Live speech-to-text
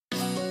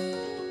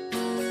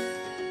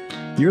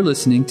You're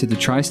listening to the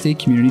Tri-State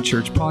Community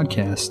Church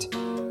Podcast,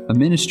 a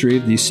ministry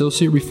of the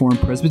Associate Reformed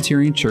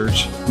Presbyterian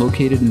Church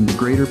located in the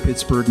greater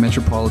Pittsburgh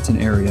metropolitan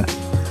area.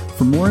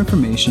 For more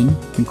information,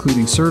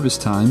 including service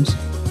times,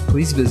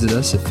 please visit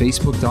us at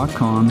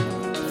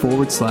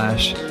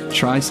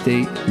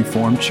facebook.com/Tri-State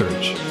Reformed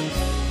Church.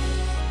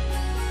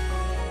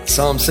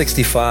 Psalm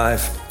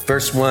 65,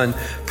 verse 1,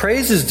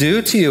 Praise is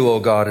due to you, O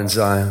God in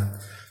Zion,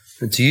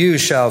 and to you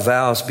shall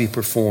vows be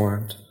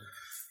performed.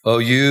 O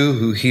you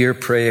who hear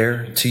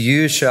prayer, to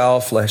you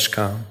shall flesh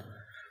come.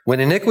 When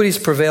iniquities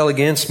prevail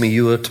against me,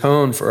 you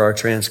atone for our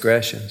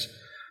transgressions.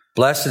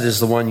 Blessed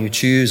is the one you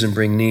choose and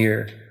bring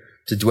near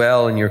to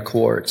dwell in your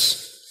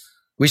courts.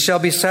 We shall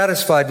be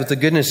satisfied with the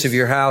goodness of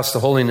your house, the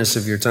holiness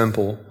of your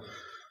temple.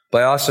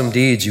 By awesome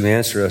deeds you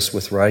answer us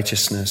with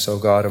righteousness, O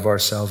God of our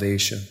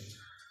salvation.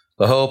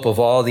 The hope of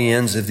all the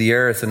ends of the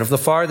earth and of the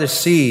farthest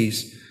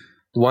seas,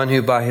 the one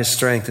who by his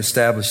strength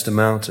established the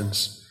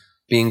mountains,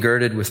 being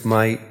girded with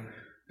might,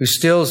 who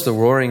stills the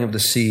roaring of the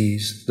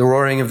seas, the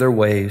roaring of their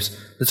waves,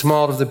 the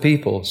tumult of the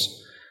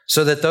peoples,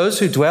 so that those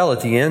who dwell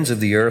at the ends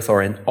of the earth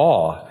are in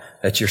awe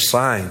at your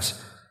signs.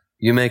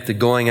 You make the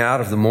going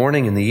out of the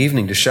morning and the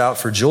evening to shout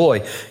for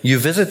joy. You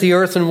visit the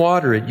earth and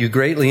water it. You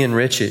greatly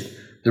enrich it.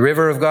 The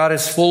river of God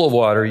is full of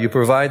water. You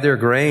provide their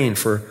grain,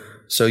 for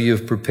so you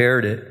have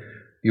prepared it.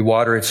 You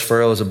water its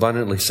furrows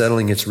abundantly,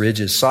 settling its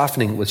ridges,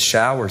 softening it with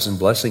showers and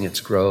blessing its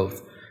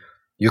growth.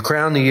 You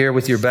crown the year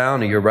with your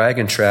bounty. Your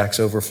wagon tracks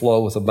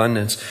overflow with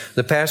abundance.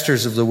 The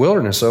pastures of the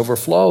wilderness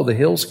overflow. The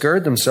hills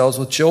gird themselves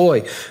with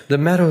joy. The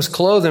meadows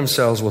clothe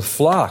themselves with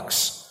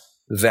flocks.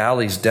 The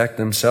valleys deck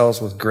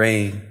themselves with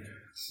grain.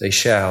 They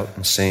shout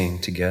and sing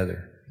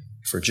together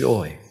for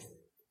joy.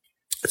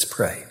 Let's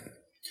pray.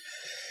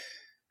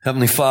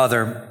 Heavenly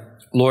Father,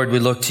 Lord, we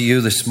look to you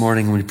this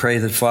morning. We pray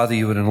that, Father,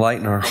 you would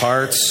enlighten our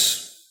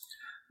hearts,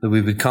 that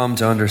we would come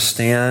to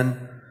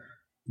understand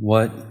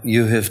what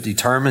you have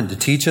determined to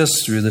teach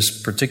us through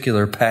this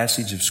particular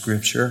passage of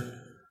Scripture.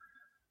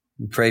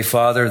 We pray,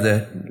 Father,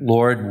 that,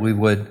 Lord, we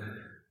would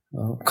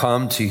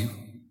come to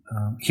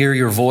hear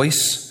your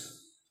voice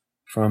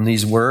from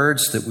these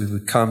words, that we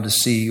would come to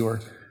see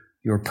your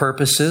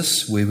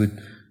purposes. We would,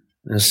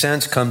 in a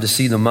sense, come to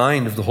see the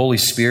mind of the Holy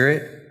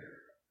Spirit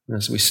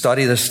as we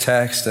study this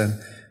text. And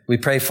we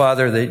pray,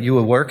 Father, that you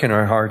would work in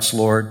our hearts,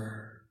 Lord,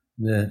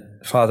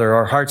 that, Father,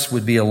 our hearts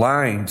would be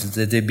aligned,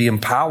 that they'd be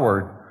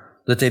empowered,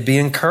 that they'd be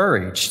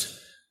encouraged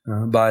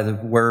by the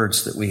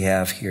words that we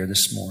have here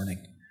this morning.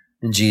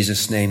 In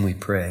Jesus' name we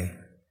pray.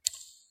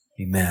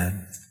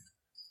 Amen.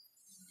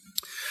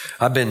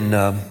 I've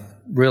been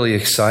really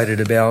excited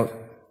about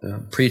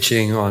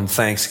preaching on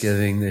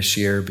Thanksgiving this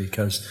year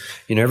because,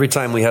 every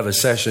time we have a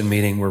session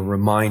meeting, we're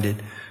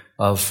reminded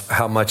of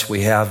how much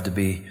we have to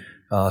be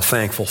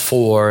thankful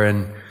for.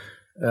 And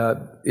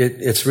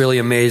it's really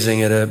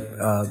amazing. At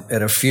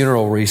a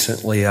funeral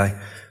recently, I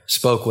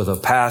spoke with a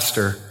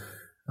pastor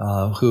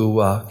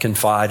who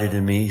confided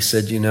in me. He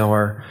said,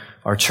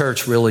 our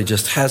church really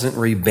just hasn't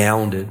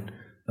rebounded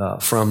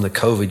from the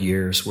COVID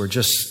years.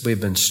 We've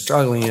been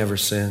struggling ever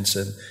since.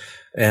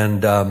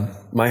 And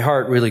my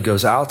heart really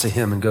goes out to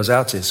him and goes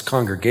out to his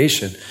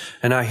congregation.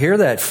 And I hear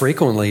that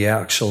frequently,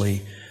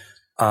 actually.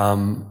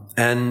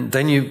 And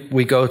then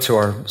we go to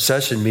our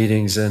session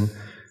meetings and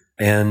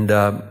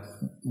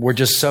we're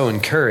just so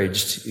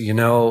encouraged.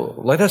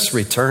 Let us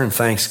return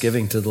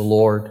thanksgiving to the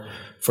Lord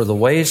for the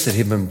ways that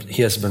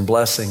He has been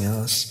blessing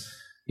us.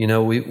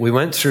 We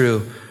went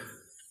through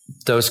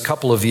those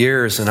couple of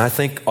years, and I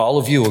think all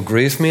of you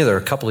agree with me. There are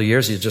a couple of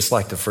years you'd just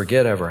like to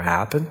forget ever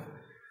happened.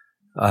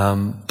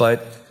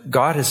 But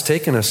God has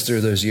taken us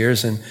through those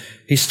years, and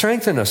He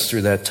strengthened us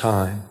through that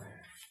time.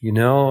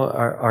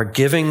 Our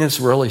giving is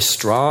really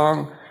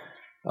strong.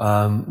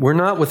 We're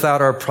not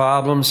without our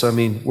problems.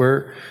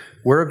 We're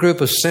a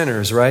group of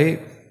sinners, right?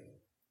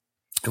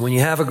 And when you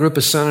have a group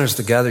of sinners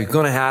together, you're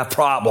going to have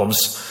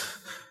problems.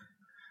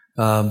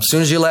 As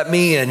soon as you let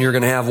me in, you're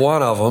going to have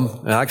one of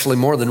them, actually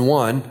more than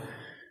one.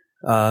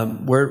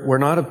 We're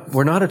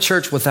not a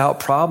church without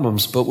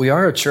problems, but we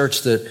are a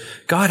church that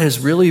God has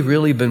really,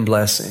 really been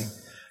blessing.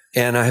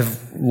 And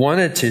I've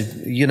wanted to,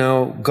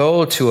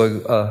 go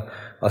to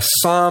a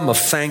psalm of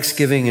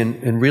thanksgiving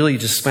and really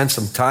just spend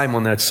some time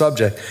on that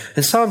subject.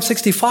 And Psalm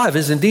 65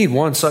 is indeed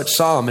one such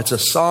psalm. It's a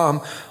psalm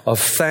of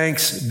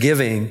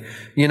thanksgiving.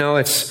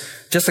 It's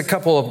just a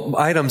couple of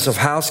items of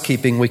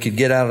housekeeping we could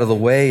get out of the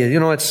way.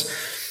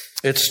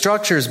 Its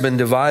structure has been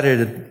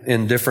divided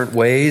in different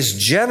ways.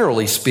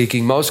 Generally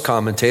speaking, most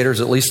commentators,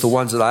 at least the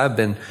ones that I've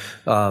been,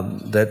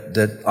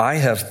 that I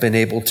have been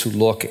able to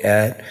look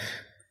at,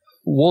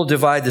 we'll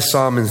divide the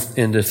psalm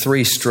into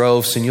three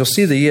strophes, and you'll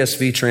see the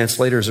ESV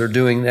translators are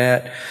doing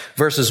that.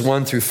 Verses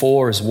 1 through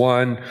 4 is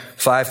one,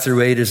 5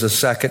 through 8 is the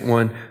second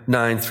one,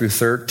 9 through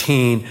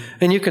 13.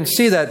 And you can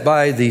see that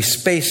by the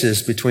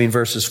spaces between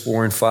verses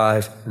 4 and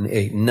 5 and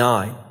 8 and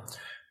 9.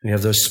 We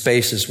have those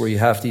spaces where you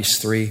have these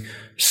three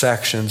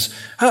sections.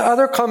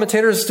 Other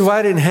commentators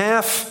divide it in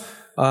half.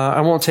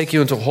 I won't take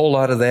you into a whole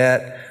lot of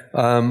that.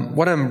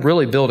 What I'm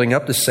really building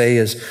up to say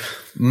is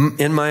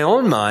in my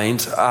own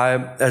mind,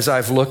 as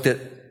I've looked at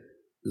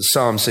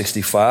Psalm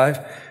 65,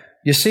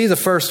 you see the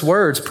first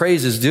words,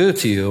 praise is due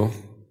to you.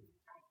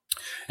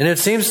 And it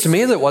seems to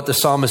me that what the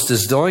psalmist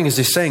is doing is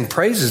he's saying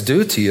praise is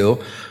due to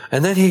you.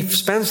 And then he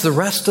spends the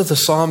rest of the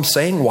psalm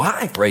saying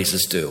why praise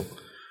is due.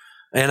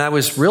 And I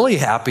was really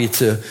happy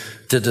to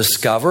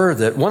discover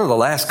that one of the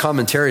last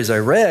commentaries I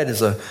read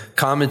is a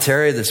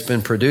commentary that's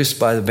been produced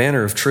by the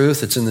Banner of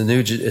Truth. It's in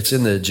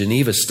the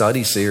Geneva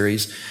Study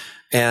Series.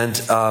 And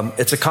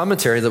it's a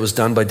commentary that was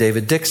done by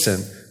David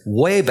Dixon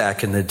way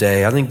back in the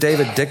day. I think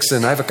David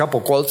Dixon, I have a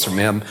couple quotes from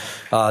him.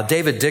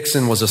 David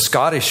Dixon was a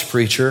Scottish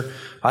preacher.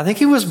 I think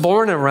he was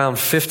born around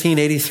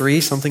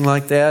 1583, something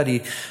like that.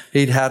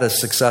 He'd had a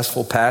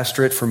successful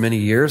pastorate for many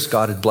years.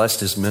 God had blessed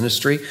his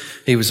ministry.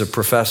 He was a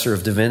professor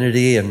of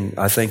divinity, and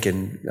I think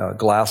in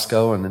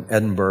Glasgow and in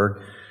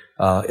Edinburgh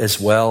as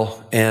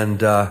well.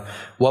 And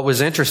what was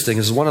interesting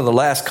is one of the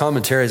last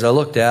commentaries I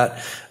looked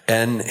at,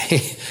 and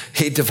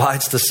he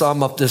divides the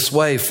psalm up this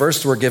way.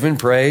 First, we're given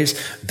praise,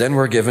 then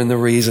we're given the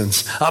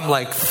reasons. I'm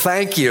like,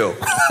 thank you.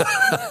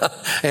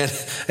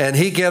 and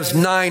he gives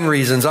 9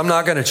 reasons. I'm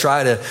not going to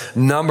try to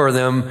number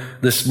them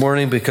this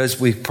morning because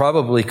we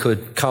probably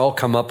could all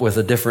come up with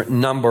a different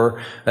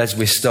number as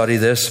we study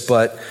this.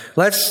 But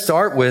let's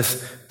start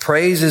with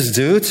praise is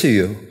due to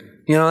you.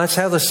 You know, that's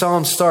how the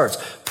psalm starts.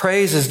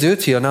 Praise is due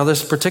to you. Now,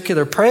 this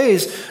particular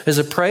praise is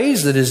a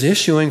praise that is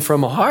issuing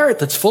from a heart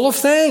that's full of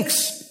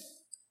thanks.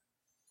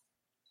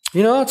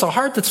 You know, it's a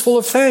heart that's full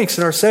of thanks.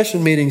 In our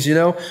session meetings, you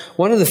know,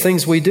 one of the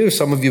things we do,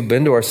 some of you have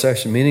been to our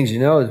session meetings, you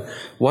know,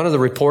 one of the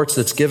reports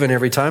that's given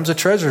every time is a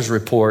treasurer's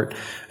report.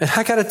 And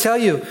I got to tell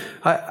you,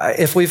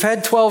 if we've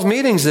had 12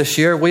 meetings this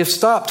year, we've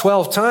stopped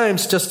 12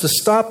 times just to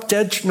stop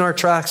dead in our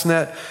tracks in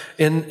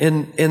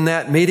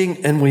that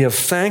meeting. And we have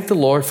thanked the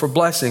Lord for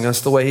blessing us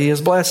the way he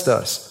has blessed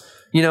us.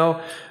 You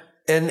know,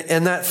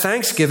 and that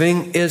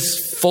thanksgiving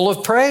is full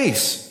of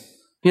praise.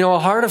 You know, a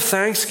heart of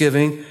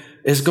thanksgiving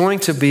is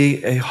going to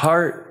be a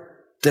heart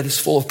that is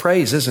full of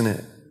praise, isn't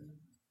it?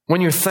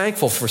 When you're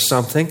thankful for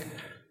something,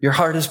 your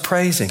heart is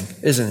praising,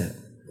 isn't it?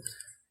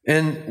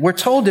 And we're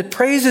told that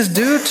praise is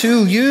due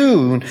to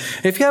you.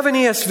 If you have an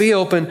ESV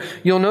open,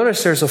 you'll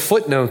notice there's a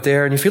footnote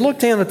there. And if you look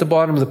down at the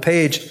bottom of the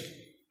page,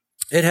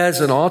 it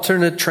has an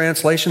alternate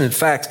translation. In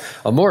fact,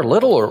 a more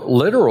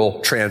literal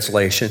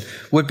translation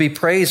would be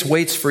praise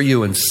waits for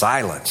you in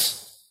silence.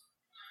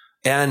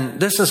 And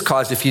this is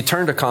caused, if you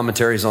turn to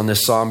commentaries on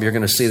this psalm, you're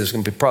going to see there's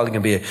probably going to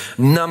be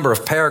a number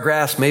of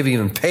paragraphs, maybe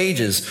even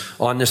pages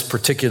on this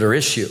particular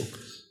issue,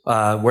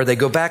 where they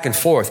go back and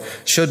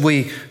forth. Should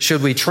we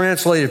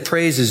translate it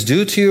praise is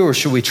due to you, or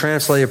should we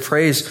translate it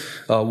praise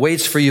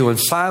waits for you in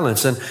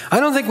silence? And I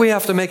don't think we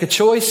have to make a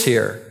choice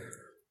here.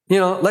 You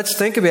know, let's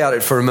think about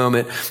it for a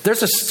moment.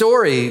 There's a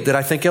story that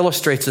I think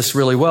illustrates this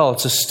really well.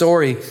 It's a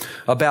story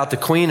about the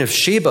Queen of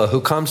Sheba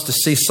who comes to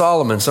see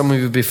Solomon. Some of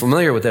you would be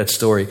familiar with that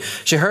story.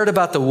 She heard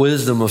about the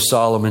wisdom of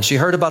Solomon. She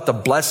heard about the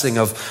blessing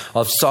of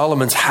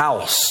Solomon's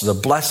house, the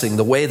blessing,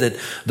 the way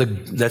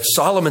that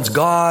Solomon's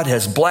God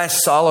has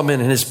blessed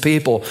Solomon and his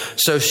people.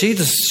 So she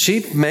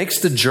makes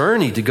the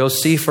journey to go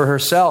see for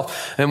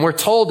herself. And we're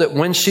told that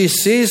when she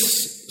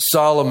sees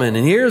Solomon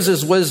and hears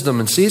his wisdom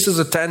and sees his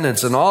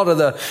attendance and all of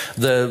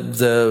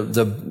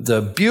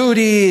the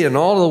beauty and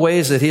all of the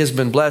ways that he has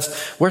been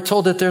blessed, we're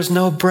told that there's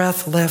no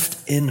breath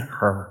left in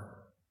her.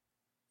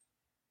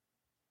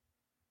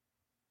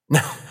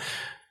 Now,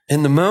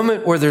 in the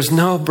moment where there's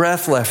no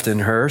breath left in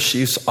her,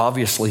 she's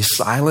obviously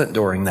silent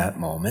during that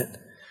moment.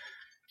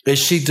 Is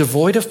she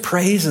devoid of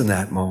praise in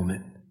that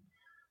moment?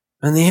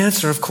 And the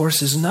answer, of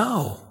course, is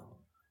no.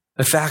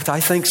 In fact, I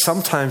think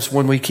sometimes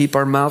when we keep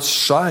our mouths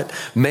shut,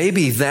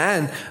 maybe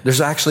then there's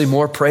actually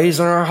more praise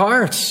in our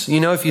hearts. You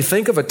know, if you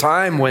think of a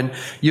time when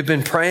you've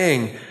been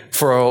praying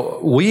for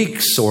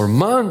weeks or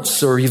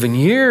months or even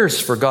years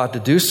for God to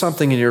do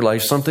something in your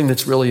life, something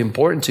that's really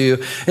important to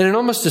you, and it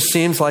almost just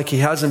seems like he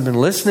hasn't been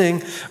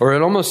listening, or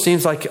it almost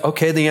seems like,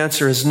 okay, the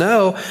answer is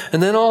no.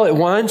 And then all at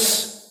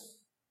once,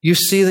 you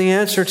see the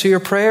answer to your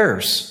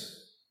prayers.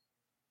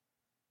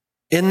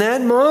 In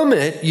that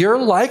moment, you're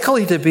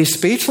likely to be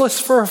speechless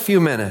for a few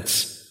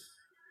minutes.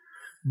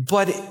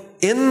 But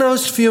in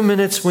those few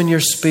minutes when you're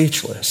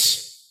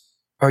speechless,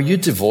 are you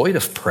devoid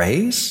of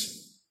praise?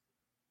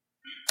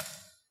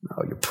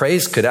 No, your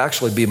praise could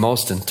actually be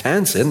most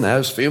intense in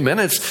those few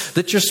minutes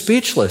that you're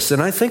speechless. And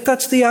I think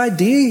that's the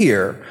idea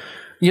here.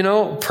 You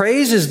know,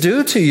 praise is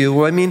due to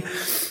you. I mean,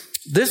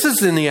 this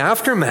is in the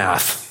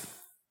aftermath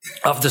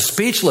of the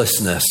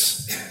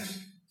speechlessness.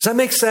 Does that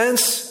make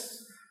sense?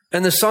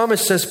 And the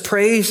psalmist says,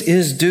 praise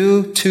is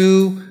due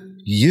to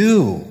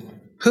you.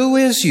 Who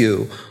is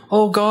you?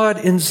 O God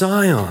in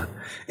Zion.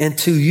 And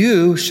to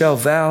you shall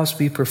vows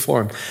be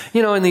performed.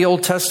 You know, in the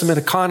Old Testament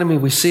economy,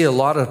 we see a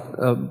lot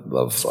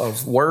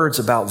of words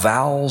about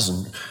vows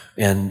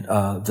and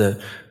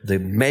the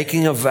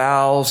making of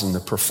vows and the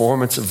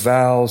performance of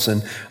vows.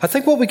 And I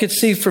think what we could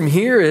see from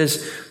here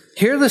is,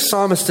 here the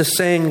psalmist is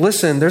saying,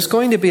 listen, there's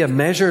going to be a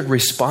measured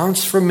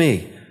response from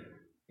me.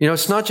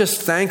 It's not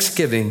just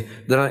thanksgiving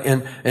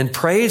and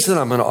praise that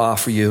I'm going to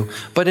offer you,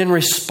 but in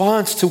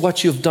response to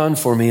what you've done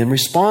for me, in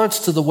response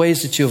to the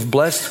ways that you have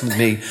blessed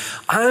me,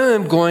 I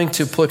am going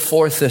to put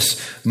forth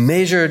this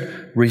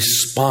measured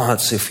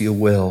response, if you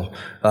will.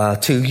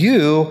 To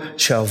you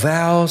shall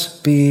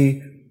vows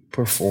be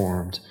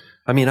performed.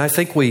 I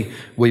think we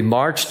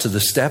march to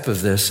the step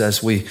of this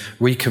as we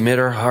recommit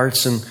our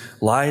hearts and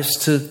lives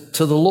to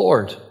the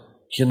Lord,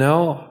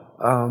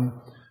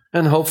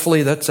 And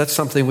hopefully that's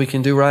something we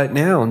can do right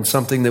now, and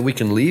something that we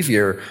can leave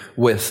here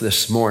with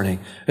this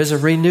morning is a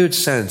renewed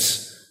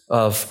sense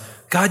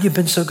of, God, you've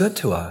been so good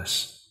to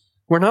us.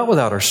 We're not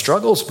without our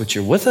struggles, but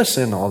you're with us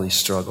in all these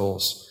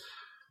struggles.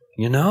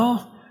 And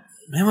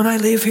when I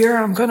leave here,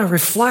 I'm going to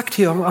reflect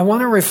you. I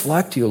want to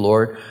reflect you,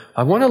 Lord.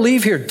 I want to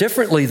leave here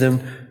differently than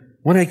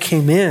when I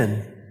came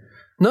in.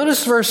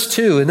 Notice verse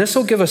 2, and this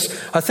will give us,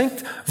 I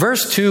think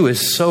verse 2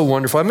 is so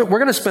wonderful. We're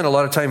going to spend a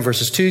lot of time in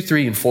verses 2,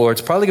 3, and 4.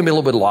 It's probably going to be a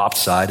little bit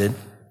lopsided.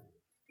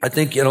 I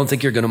don't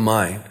think you're going to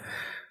mind.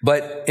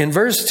 But in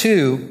verse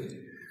 2,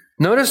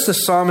 notice the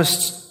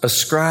psalmist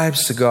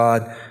ascribes to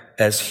God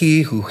as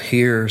he who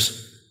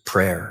hears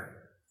prayer.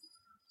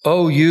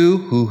 O you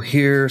who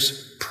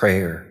hears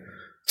prayer,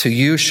 to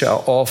you shall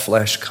all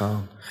flesh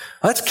come.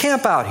 Let's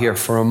camp out here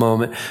for a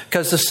moment,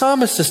 because the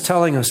psalmist is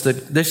telling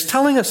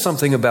us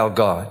something about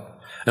God.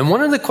 And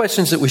one of the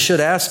questions that we should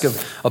ask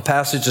of a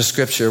passage of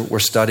Scripture we're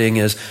studying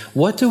is,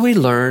 what do we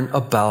learn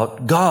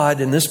about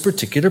God in this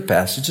particular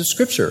passage of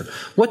Scripture?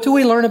 What do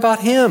we learn about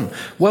Him?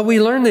 Well,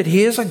 we learn that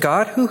He is a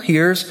God who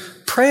hears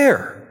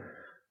prayer.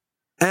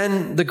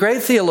 And the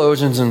great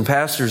theologians and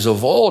pastors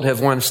of old have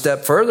went a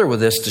step further with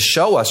this to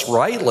show us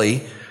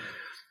rightly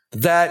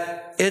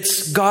that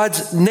it's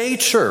God's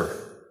nature.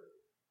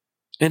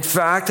 In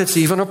fact, it's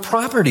even a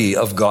property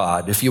of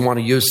God, if you want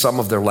to use some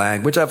of their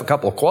language. I have a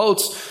couple of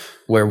quotes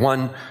where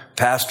one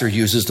pastor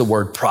uses the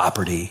word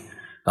property.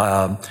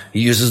 He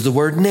uses the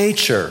word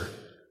nature.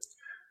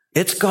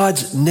 It's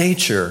God's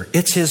nature.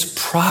 It's His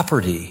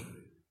property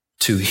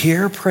to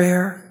hear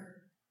prayer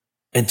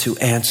and to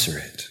answer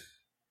it.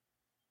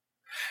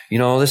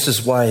 This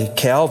is why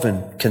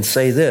Calvin can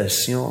say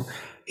this.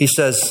 He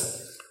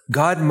says,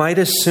 God might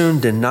as soon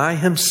deny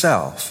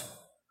Himself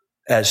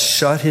as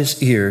shut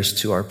His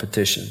ears to our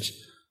petitions.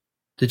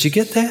 Did you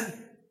get that?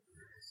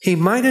 He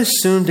might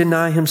as soon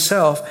deny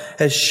Himself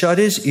as shut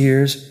His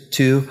ears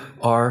to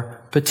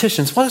our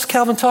petitions. What is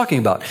Calvin talking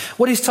about?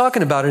 What he's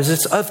talking about is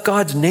it's of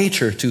God's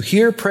nature to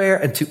hear prayer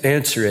and to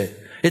answer it.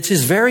 It's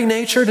His very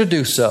nature to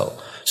do so.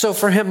 So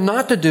for Him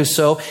not to do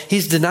so,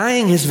 He's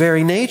denying His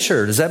very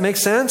nature. Does that make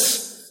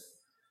sense?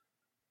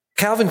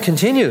 Calvin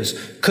continues,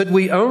 could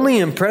we only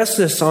impress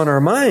this on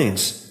our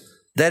minds,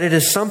 that it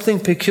is something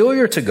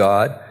peculiar to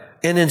God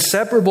and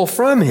inseparable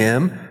from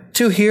Him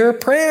to hear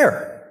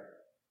prayer?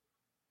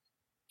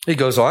 He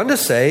goes on to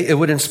say it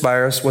would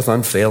inspire us with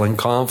unfailing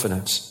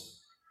confidence.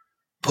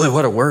 Boy,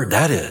 what a word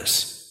that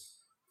is.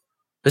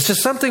 This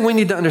is something we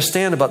need to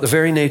understand about the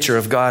very nature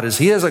of God, is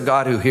He is a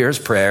God who hears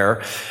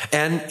prayer.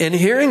 And in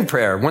hearing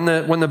prayer, when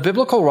the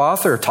biblical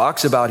author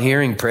talks about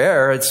hearing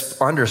prayer, it's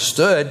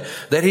understood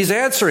that He's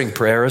answering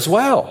prayer as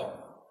well.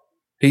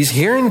 He's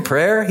hearing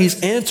prayer,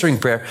 He's answering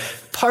prayer.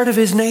 Part of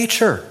His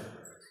nature.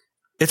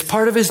 It's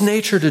part of His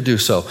nature to do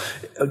so.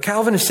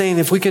 Calvin is saying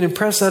if we can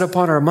impress that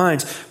upon our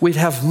minds, we'd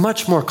have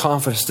much more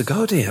confidence to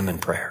go to Him in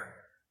prayer.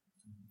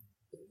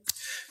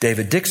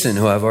 David Dixon,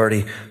 who I've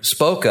already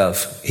spoke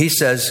of, he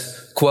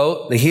says,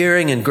 quote, the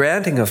hearing and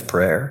granting of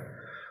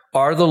prayer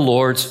are the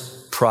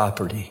Lord's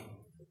property.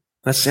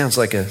 That sounds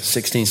like a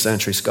 16th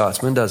century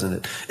Scotsman, doesn't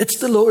it? It's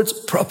the Lord's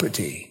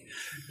property.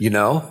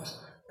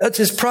 That's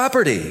His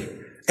property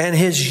and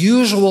His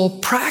usual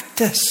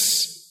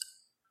practice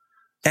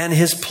and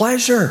His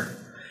pleasure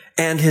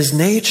and His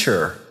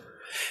nature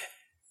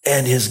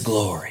and His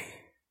glory.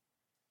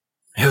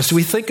 As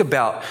we think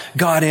about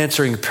God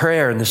answering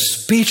prayer and the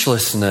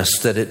speechlessness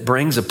that it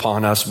brings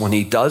upon us when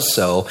He does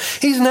so,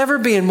 He's never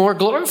being more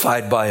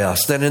glorified by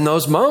us than in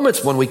those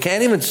moments when we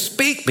can't even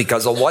speak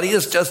because of what He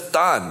has just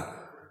done.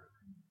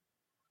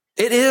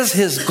 It is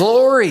His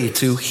glory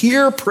to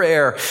hear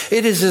prayer.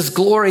 It is His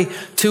glory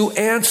to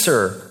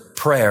answer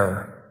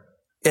prayer.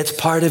 It's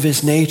part of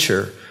His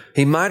nature.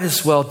 He might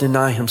as well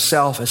deny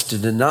Himself as to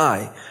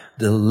deny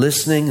the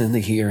listening and the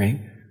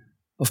hearing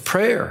of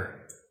prayer.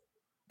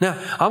 Now,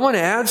 I want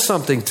to add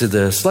something to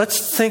this.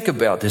 Let's think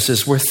about this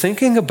as we're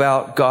thinking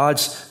about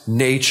God's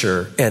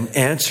nature and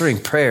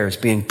answering prayers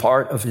being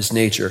part of His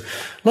nature.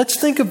 Let's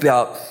think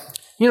about,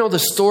 the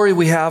story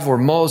we have where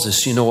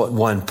Moses, at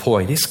one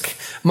point,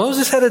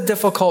 Moses had a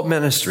difficult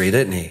ministry,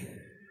 didn't he?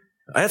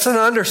 That's an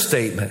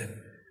understatement.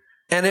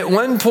 And at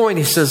one point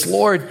he says,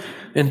 Lord,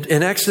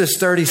 in Exodus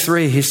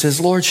 33, he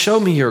says, Lord, show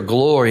me your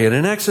glory. And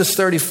in Exodus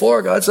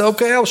 34, God says,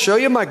 okay, I'll show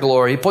you my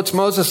glory. He puts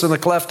Moses in the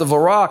cleft of a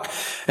rock,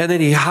 and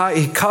then he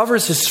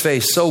covers his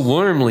face so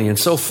warmly and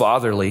so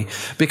fatherly,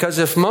 because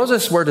if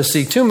Moses were to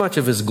see too much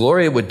of his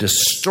glory, it would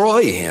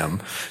destroy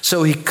him.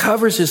 So he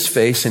covers his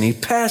face and he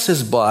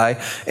passes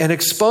by and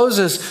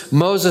exposes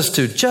Moses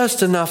to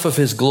just enough of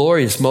his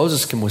glory as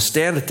Moses can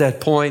withstand at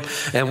that point.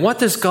 And what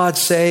does God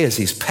say as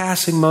he's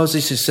passing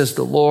Moses? He says,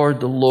 the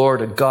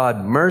Lord, a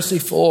God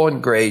merciful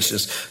and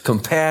gracious,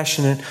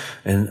 compassionate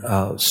and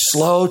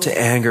slow to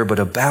anger, but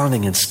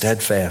abounding in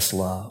steadfast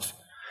love.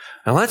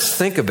 Now let's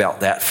think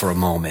about that for a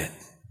moment.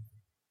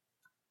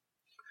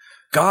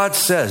 God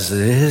says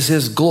that it is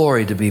his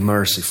glory to be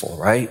merciful,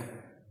 right?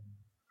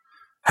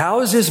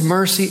 How is his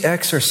mercy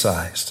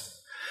exercised?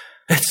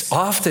 It's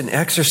often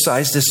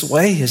exercised this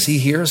way as he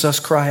hears us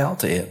cry out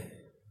to him.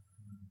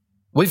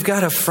 We've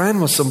got a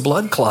friend with some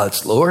blood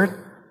clots, Lord.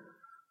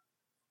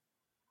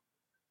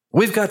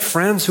 We've got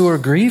friends who are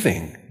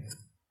grieving.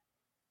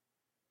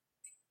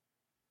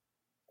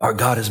 Our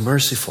God is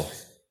merciful.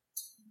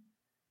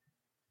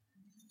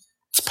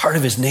 It's part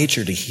of his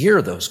nature to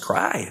hear those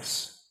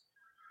cries.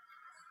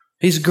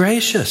 He's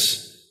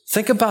gracious.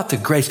 Think about the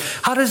grace.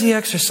 How does he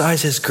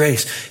exercise his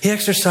grace? He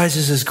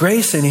exercises his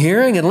grace in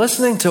hearing and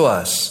listening to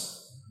us.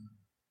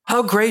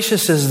 How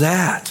gracious is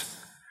that?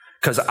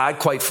 Because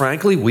quite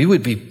frankly, we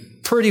would be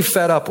pretty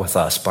fed up with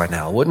us by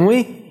now, wouldn't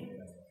we?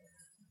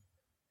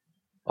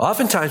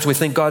 Oftentimes we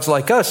think God's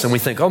like us and we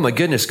think, oh my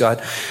goodness,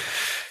 God,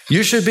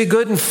 you should be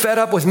good and fed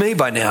up with me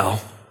by now.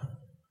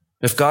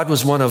 If God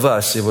was one of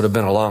us, it would have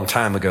been a long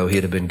time ago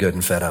he'd have been good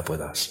and fed up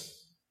with us.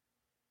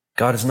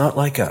 God is not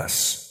like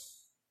us.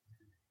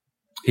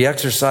 He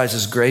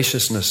exercises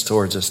graciousness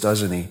towards us,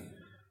 doesn't he?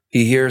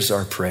 He hears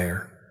our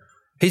prayer.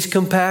 He's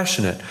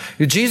compassionate.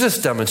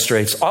 Jesus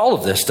demonstrates all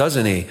of this,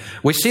 doesn't he?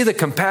 We see the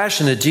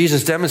compassion that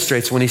Jesus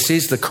demonstrates when he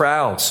sees the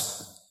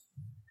crowds.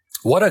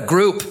 What a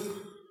group.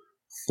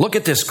 Look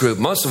at this group.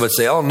 Most of us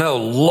say, oh no,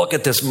 look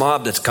at this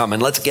mob that's coming.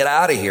 Let's get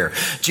out of here.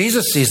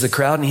 Jesus sees the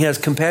crowd and he has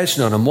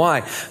compassion on them.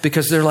 Why?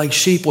 Because they're like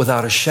sheep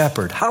without a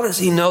shepherd. How does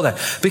he know that?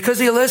 Because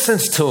he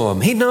listens to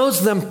them. He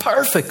knows them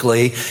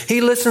perfectly.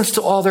 He listens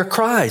to all their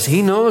cries.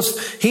 He knows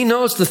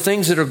the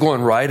things that are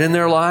going right in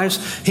their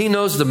lives. He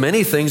knows the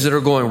many things that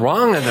are going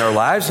wrong in their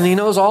lives, and he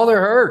knows all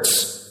their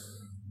hurts.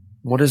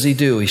 What does he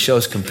do? He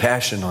shows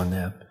compassion on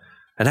them.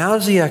 And how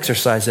does he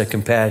exercise that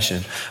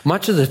compassion?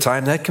 Much of the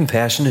time, that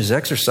compassion is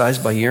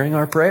exercised by hearing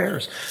our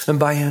prayers and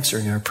by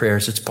answering our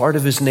prayers. It's part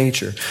of his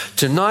nature.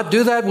 To not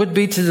do that would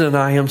be to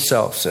deny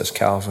himself, says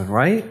Calvin,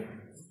 right?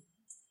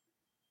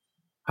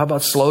 How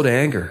about slow to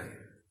anger?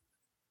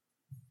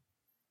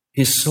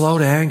 He's slow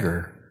to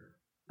anger.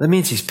 That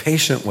means he's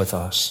patient with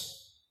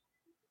us.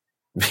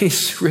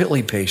 He's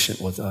really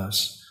patient with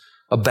us.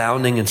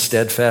 Abounding in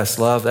steadfast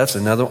love. That's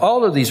another.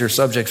 All of these are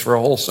subjects for a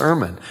whole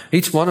sermon.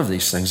 Each one of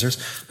these things.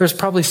 There's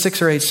probably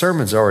 6 or 8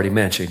 sermons already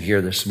mentioned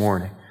here this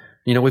morning.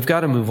 You know, we've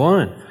got to move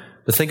on.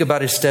 But think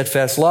about his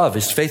steadfast love,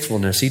 his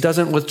faithfulness. He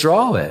doesn't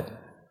withdraw it.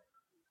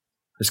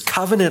 His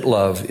covenant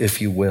love,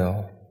 if you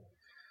will.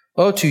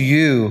 Oh, to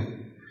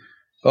you,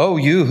 oh,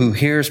 you who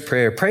hears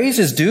prayer. Praise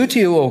is due to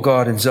you, O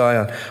God in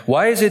Zion.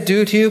 Why is it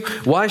due to you?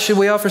 Why should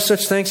we offer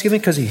such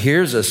thanksgiving? Because he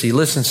hears us. He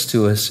listens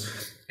to us.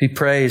 He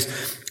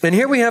prays. And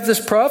here we have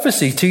this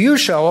prophecy, to you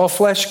shall all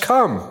flesh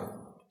come.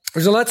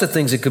 There's lots of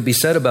things that could be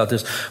said about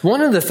this. One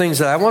of the things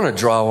that I want to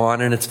draw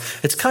on, and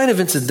it's kind of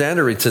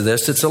incidental to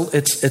this,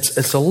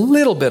 it's a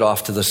little bit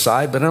off to the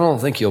side, but I don't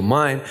think you'll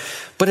mind,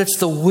 but it's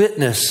the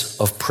witness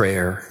of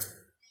prayer.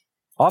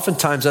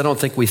 Oftentimes I don't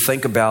think we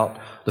think about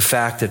the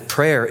fact that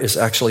prayer is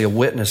actually a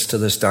witness to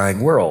this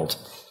dying world.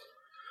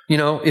 You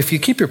know, if you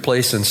keep your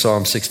place in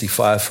Psalm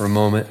 65 for a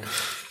moment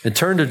and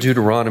turn to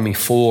Deuteronomy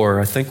 4,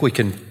 I think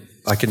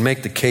I can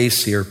make the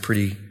case here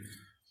pretty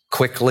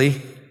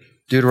quickly.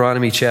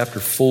 Deuteronomy chapter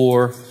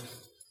 4.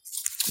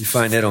 You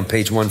find that on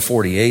page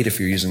 148 if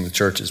you're using the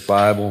church's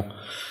Bible.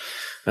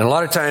 And a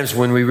lot of times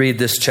when we read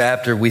this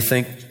chapter, we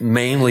think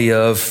mainly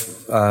of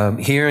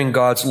hearing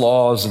God's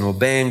laws and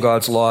obeying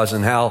God's laws,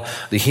 and how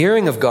the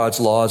hearing of God's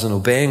laws and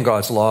obeying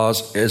God's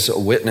laws is a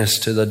witness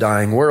to the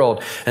dying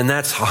world. And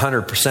that's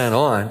 100%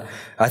 on.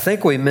 I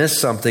think we missed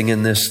something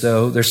in this,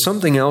 though. There's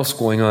something else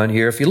going on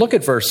here. If you look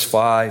at verse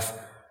 5,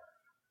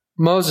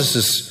 Moses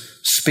is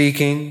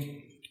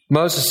speaking.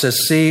 Moses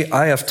says, see,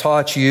 I have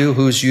taught you.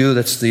 Who's you?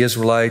 That's the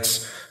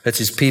Israelites. That's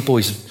his people.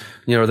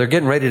 They're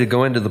getting ready to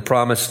go into the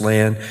promised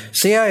land.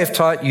 See, I have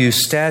taught you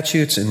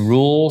statutes and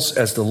rules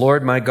as the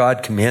Lord my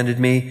God commanded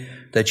me,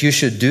 that you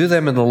should do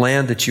them in the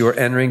land that you are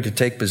entering to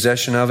take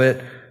possession of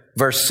it.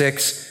 Verse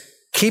 6,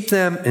 keep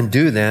them and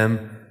do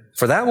them,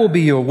 for that will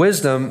be your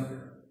wisdom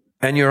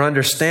and your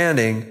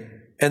understanding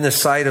in the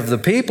sight of the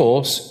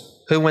peoples,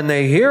 who, when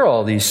they hear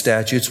all these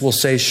statutes, will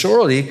say,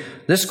 surely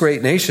this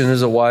great nation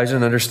is a wise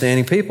and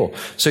understanding people.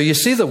 So you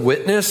see the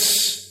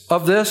witness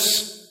of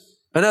this?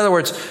 In other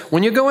words,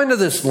 when you go into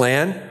this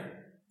land,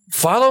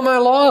 follow my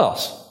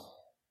laws.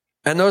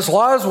 And those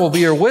laws will be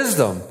your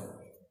wisdom.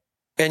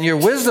 And your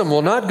wisdom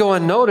will not go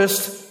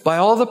unnoticed by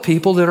all the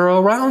people that are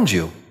around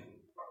you.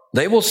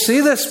 They will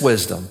see this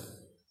wisdom.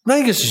 I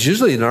think it's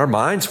usually in our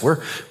minds.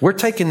 We're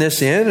taking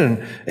this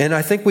in, and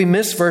I think we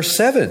miss verse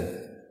 7.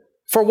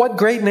 For what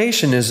great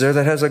nation is there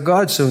that has a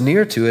God so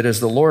near to it as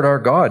the Lord our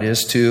God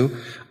is to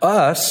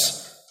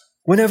us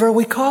whenever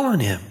we call on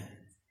him?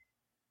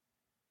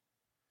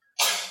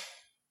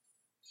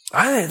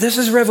 This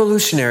is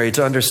revolutionary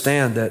to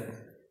understand that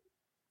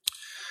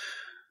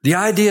the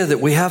idea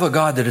that we have a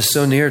God that is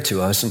so near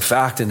to us. In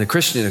fact, in the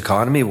Christian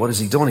economy, what is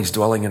he doing? He's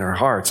dwelling in our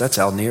hearts. That's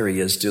how near he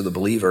is to the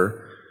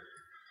believer.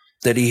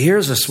 That he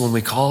hears us when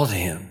we call to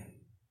him.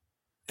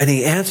 And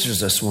he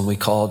answers us when we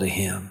call to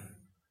him.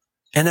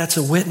 And that's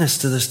a witness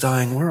to this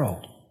dying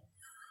world.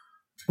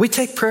 We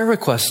take prayer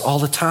requests all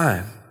the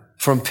time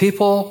from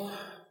people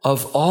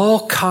of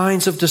all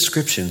kinds of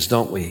descriptions,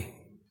 don't we?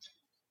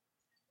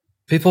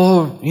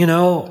 People,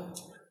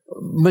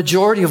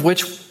 majority of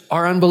which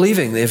are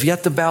unbelieving. They have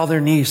yet to bow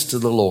their knees to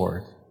the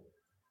Lord.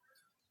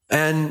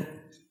 And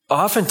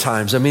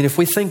oftentimes, if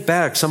we think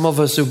back, some of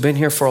us who've been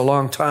here for a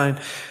long time,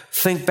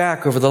 think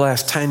back over the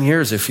last 10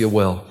 years, if you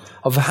will,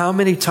 of how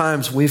many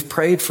times we've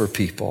prayed for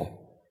people.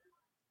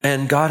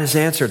 And God has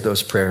answered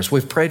those prayers.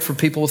 We've prayed for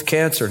people with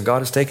cancer, and God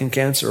has taken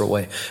cancer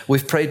away.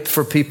 We've prayed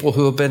for people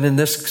who have been in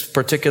this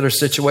particular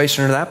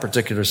situation or that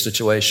particular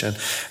situation,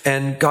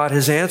 and God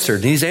has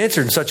answered. And he's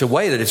answered in such a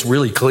way that it's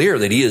really clear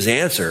that he has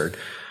answered.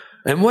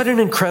 And what an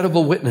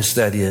incredible witness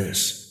that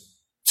is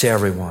to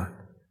everyone.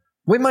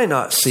 We might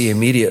not see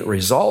immediate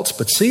results,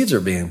 but seeds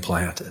are being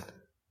planted.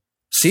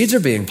 Seeds are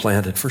being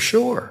planted for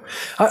sure.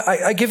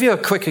 I give you a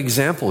quick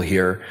example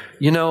here.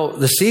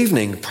 This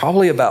evening,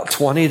 probably about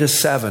 20 to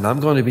 7, I'm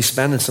going to be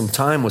spending some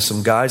time with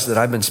some guys that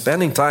I've been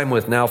spending time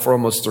with now for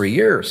almost 3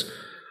 years.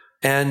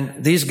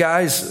 And these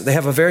guys, they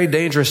have a very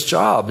dangerous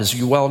job, as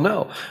you well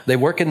know. They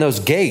work in those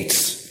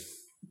gates.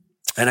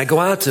 And I go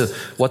out to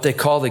what they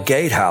call the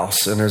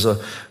gatehouse, and there's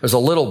a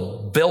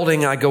little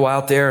building. I go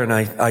out there, and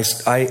I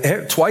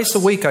twice a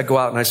week I go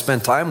out and I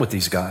spend time with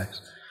these guys.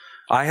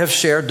 I have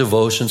shared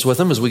devotions with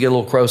them. As we get a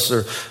little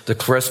closer to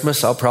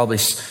Christmas, I'll probably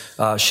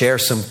share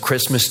some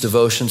Christmas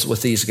devotions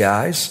with these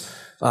guys.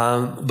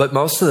 But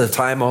most of the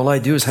time, all I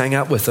do is hang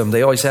out with them.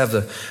 They always have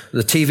the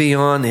TV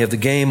on. They have the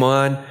game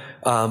on.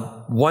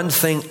 One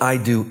thing I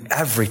do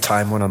every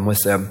time when I'm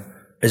with them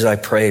is I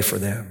pray for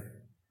them.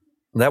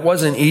 That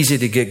wasn't easy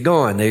to get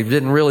going. They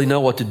didn't really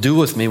know what to do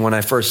with me when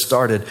I first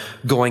started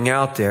going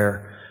out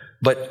there.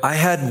 But I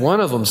had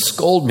one of them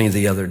scold me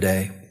the other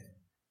day.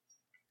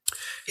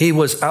 He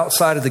was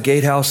outside of the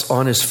gatehouse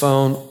on his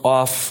phone,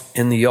 off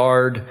in the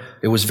yard.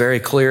 It was very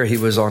clear he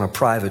was on a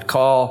private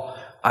call.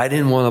 I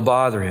didn't want to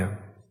bother him.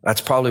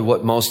 That's probably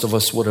what most of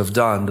us would have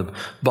done. The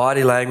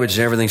body language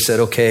and everything said,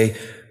 okay,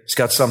 he's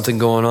got something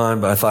going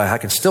on, but I thought I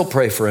can still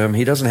pray for him.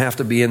 He doesn't have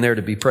to be in there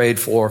to be prayed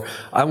for.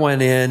 I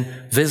went in,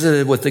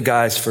 visited with the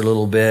guys for a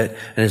little bit,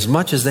 and as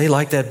much as they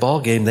like that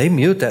ball game, they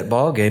mute that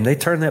ball game. They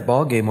turn that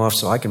ball game off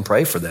so I can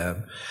pray for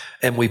them.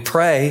 And we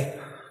pray,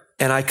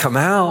 and I come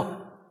out,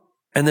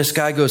 and this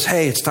guy goes,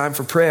 hey, it's time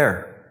for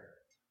prayer.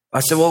 I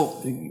said,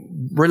 well,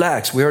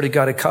 relax. We already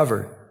got it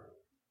covered.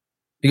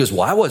 He goes,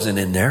 well, I wasn't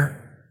in there.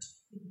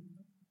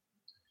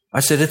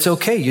 I said, it's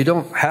okay. You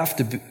don't have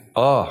to be.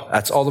 Oh,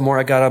 that's all the more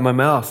I got out of my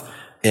mouth.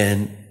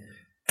 And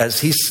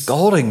as he's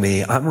scolding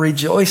me, I'm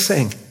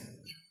rejoicing.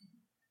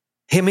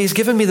 He's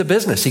giving me the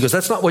business. He goes,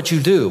 that's not what you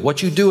do.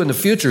 What you do in the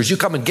future is you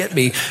come and get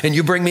me and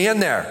you bring me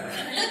in there.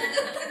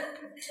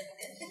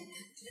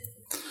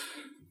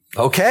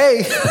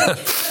 Okay.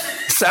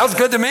 Sounds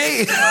good to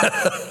me.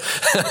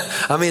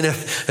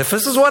 If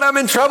this is what I'm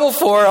in trouble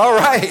for, all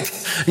right.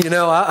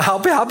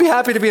 I'll be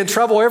happy to be in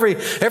trouble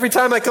every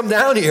time I come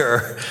down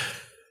here.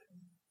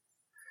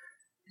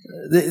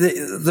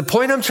 The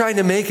point I'm trying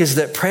to make is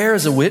that prayer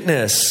is a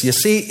witness. You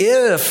see,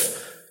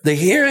 if the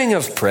hearing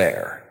of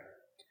prayer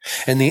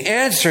and the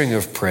answering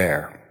of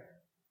prayer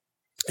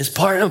is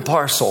part and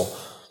parcel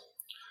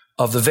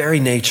of the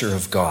very nature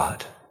of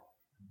God,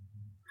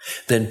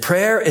 then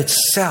prayer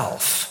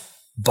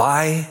itself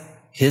by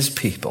his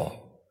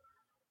people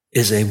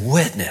is a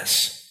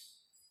witness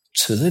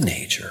to the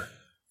nature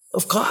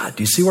of God.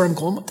 Do you see where I'm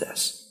going with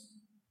this?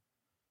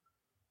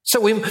 So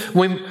we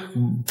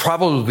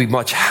probably would be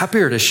much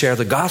happier to share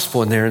the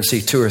gospel in there and see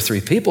 2 or 3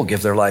 people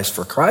give their lives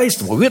for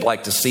Christ. Well, we'd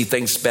like to see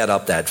things sped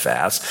up that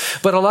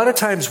fast. But a lot of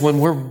times when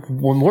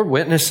we're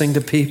witnessing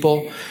to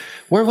people,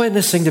 we're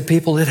witnessing to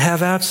people that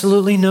have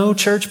absolutely no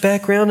church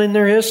background in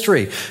their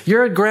history.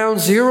 You're at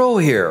ground zero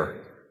here.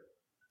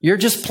 You're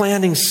just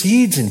planting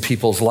seeds in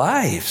people's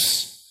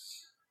lives.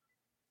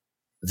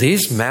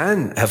 These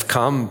men have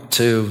come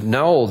to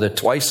know that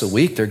twice a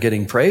week they're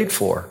getting prayed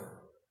for.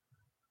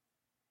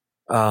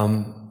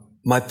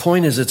 My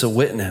point is it's a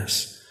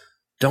witness.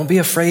 Don't be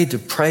afraid to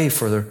pray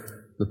for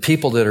the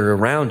people that are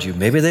around you.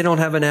 Maybe they don't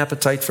have an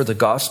appetite for the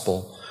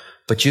gospel,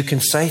 but you can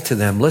say to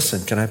them,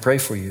 listen, can I pray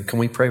for you? Can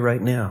we pray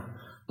right now?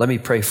 Let me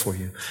pray for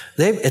you.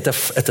 At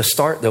the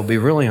start, they'll be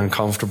really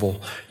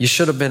uncomfortable. You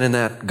should have been in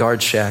that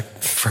guard shack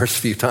the first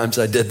few times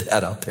I did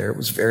that out there. It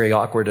was very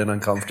awkward and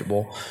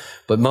uncomfortable.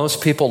 But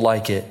most people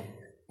like it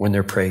when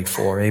they're prayed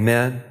for.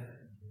 Amen?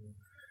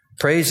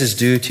 Praise is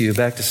due to you.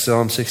 Back to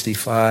Psalm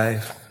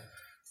 65.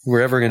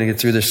 We're ever going to get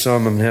through this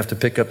psalm, I'm going to have to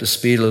pick up the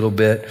speed a little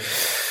bit.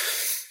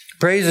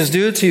 Praise is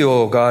due to you,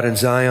 O God in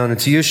Zion, and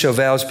to you shall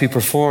vows be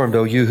performed,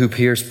 O you who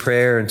hears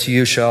prayer, and to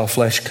you shall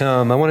flesh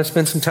come. I want to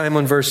spend some time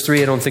on verse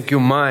 3. I don't think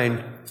you'll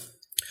mind.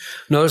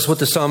 Notice what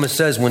the psalmist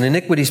says. When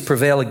iniquities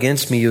prevail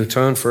against me, you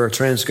atone for our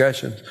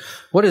transgressions.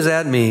 What does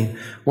that mean?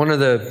 One of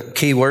the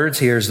key words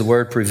here is the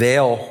word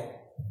prevail.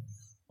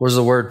 What does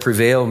the word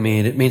prevail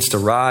mean? It means to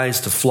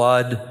rise, to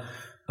flood,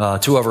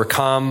 to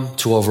overcome,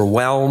 to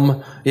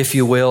overwhelm, if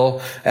you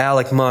will.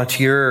 Alec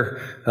Mottier,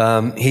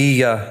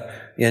 he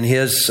in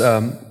his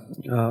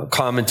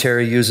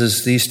commentary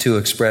uses these two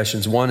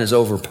expressions. One is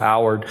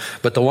overpowered,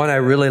 but the one I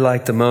really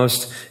like the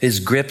most is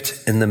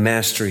gripped in the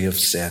mastery of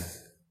sin.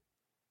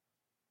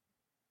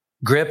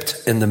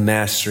 Gripped in the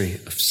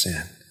mastery of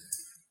sin.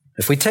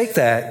 If we take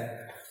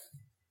that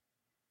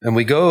and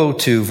we go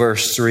to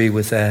verse 3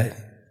 with that,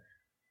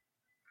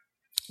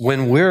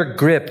 when we're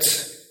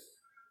gripped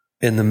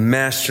in the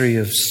mastery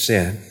of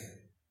sin,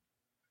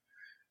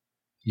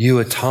 you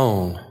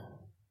atone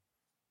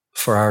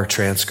for our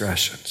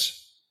transgressions.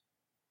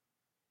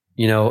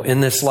 You know, in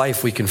this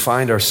life, we can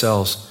find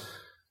ourselves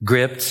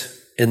gripped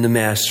in the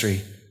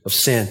mastery of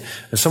sin.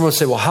 And someone would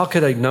say, well, how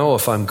could I know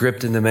if I'm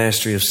gripped in the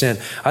mastery of sin?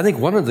 I think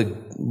one of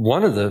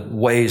the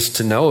ways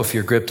to know if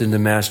you're gripped in the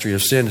mastery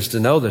of sin is to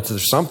know that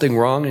there's something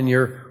wrong in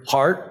your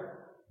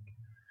heart,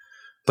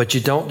 but you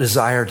don't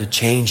desire to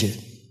change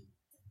it.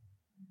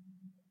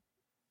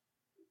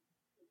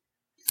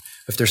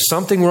 If there's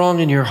something wrong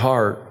in your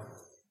heart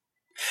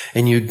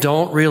and you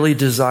don't really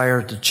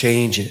desire to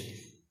change it,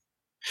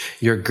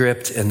 you're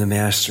gripped in the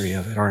mastery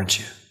of it, aren't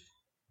you?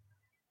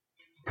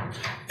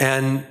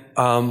 And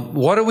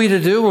what are we to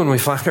do when we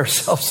find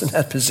ourselves in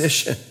that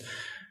position?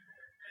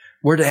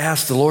 We're to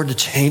ask the Lord to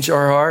change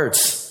our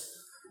hearts.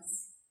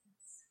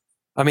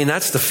 I mean,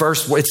 that's the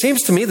first. It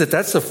seems to me that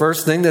that's the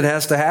first thing that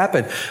has to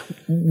happen.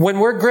 When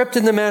we're gripped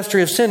in the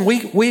mastery of sin,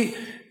 we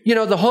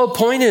the whole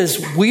point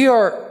is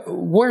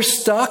we're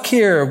stuck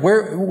here.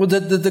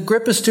 The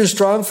grip is too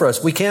strong for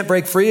us. We can't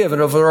break free of it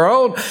of our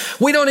own.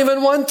 We don't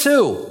even want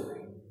to.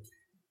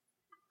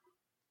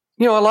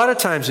 A lot of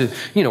times,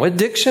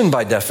 addiction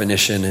by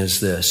definition is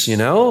this,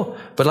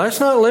 but that's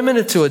not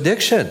limited to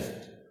addiction.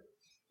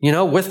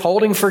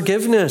 Withholding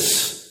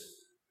forgiveness,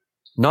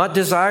 not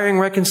desiring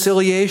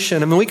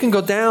reconciliation. I mean, we can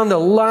go down the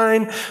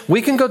line.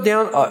 We can go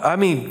down.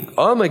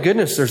 Oh my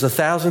goodness, there's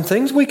 1,000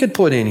 things we could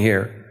put in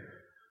here.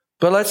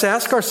 But let's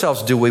ask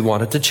ourselves, do we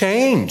want it to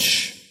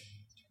change?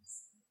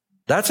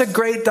 That's a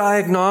great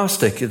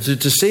diagnostic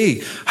to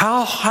see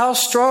how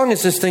strong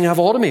is this thing have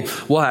hold of me?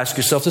 Well, ask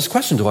yourself this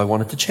question, do I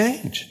want it to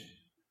change?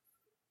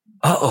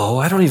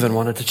 I don't even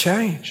want it to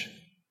change.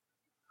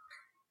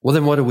 Well,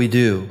 then what do we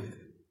do?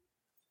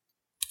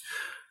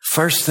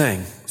 First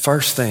thing. I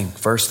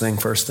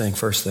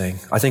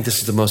think this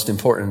is the most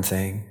important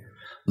thing.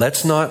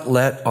 Let's not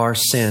let our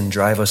sin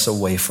drive us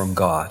away from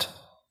God.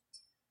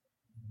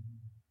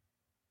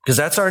 Because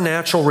that's our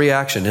natural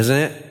reaction, isn't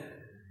it?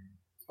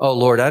 Oh,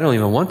 Lord, I don't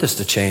even want this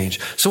to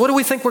change. So what do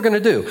we think we're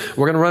going to do?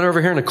 We're going to run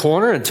over here in a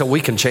corner until we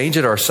can change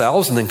it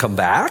ourselves and then come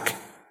back?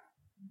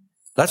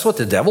 That's what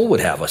the devil would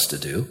have us to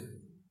do.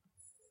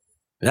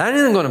 That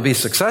isn't going to be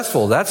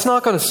successful. That's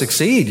not going to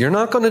succeed. You're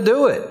not going to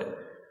do it.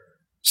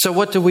 So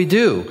what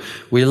do?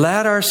 We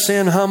let our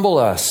sin humble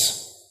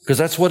us, because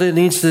that's what it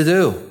needs to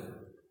do.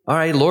 All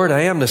right, Lord,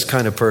 I am this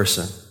kind of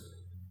person.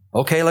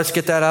 Okay, let's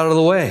get that out of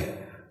the way.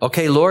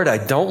 Okay, Lord, I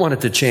don't want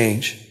it to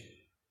change.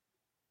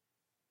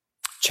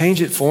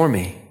 Change it for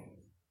me.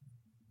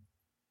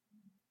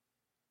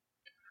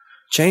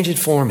 Change it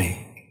for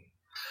me.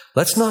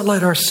 Let's not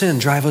let our sin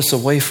drive us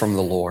away from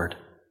the Lord,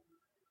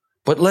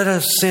 but let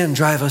our sin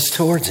drive us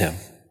towards Him,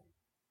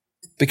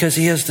 because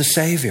He is the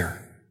Savior.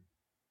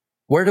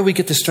 Where do we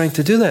get the strength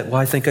to do that? Well,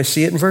 I think I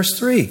see it in verse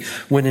 3.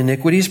 When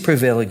iniquities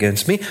prevail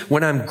against me,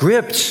 when I'm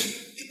gripped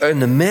in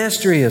the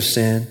mastery of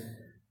sin,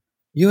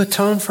 you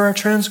atone for our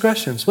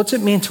transgressions. What's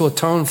it mean to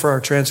atone for our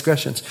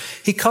transgressions?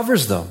 He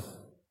covers them.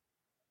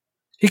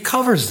 He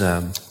covers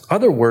them.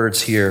 Other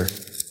words here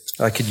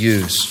I could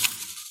use.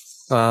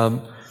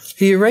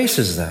 He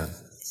erases them.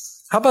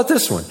 How about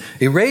this one?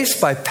 Erased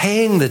by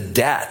paying the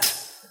debt.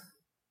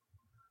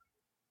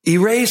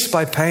 Erased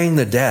by paying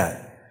the debt.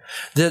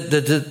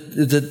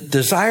 The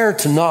desire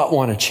to not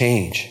want to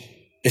change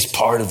is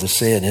part of the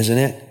sin, isn't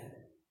it?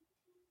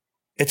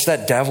 It's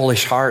that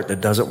devilish heart that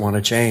doesn't want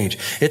to change.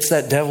 It's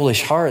that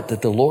devilish heart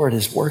that the Lord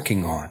is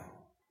working on.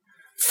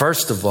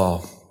 First of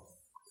all,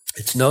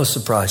 it's no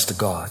surprise to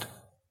God.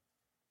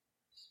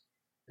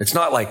 It's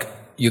not like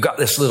you got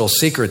this little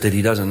secret that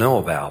He doesn't know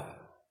about.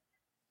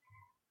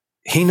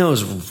 He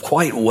knows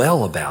quite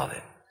well about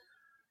it.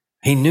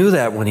 He knew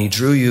that when He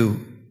drew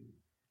you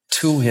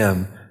to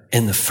Him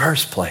in the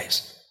first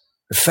place.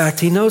 In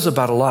fact, He knows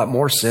about a lot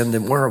more sin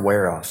than we're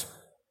aware of.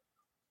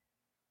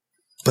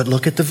 But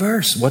look at the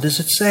verse. What does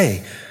it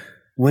say?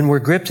 When we're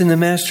gripped in the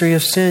mastery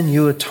of sin,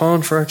 you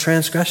atone for our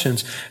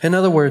transgressions. In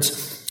other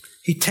words,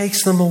 He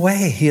takes them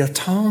away. He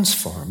atones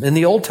for them. In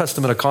the Old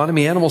Testament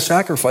economy, animal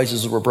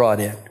sacrifices were brought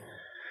in.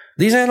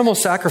 These animal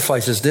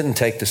sacrifices didn't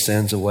take the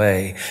sins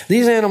away.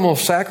 These animal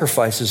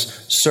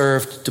sacrifices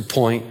served to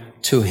point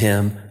to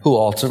him who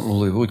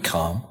ultimately would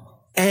come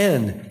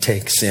and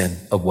take sin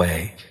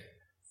away.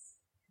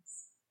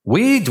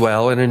 We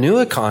dwell in a new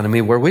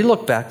economy where we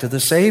look back to the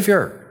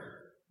Savior.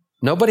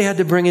 Nobody had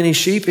to bring any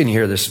sheep in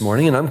here this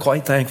morning, and I'm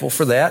quite thankful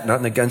for that.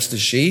 Nothing against the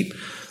sheep,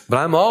 but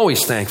I'm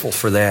always thankful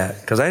for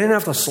that because I didn't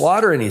have to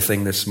slaughter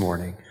anything this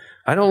morning.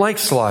 I don't like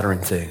slaughtering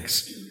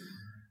things.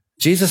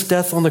 Jesus'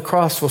 death on the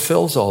cross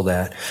fulfills all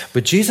that,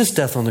 but Jesus'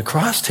 death on the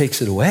cross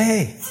takes it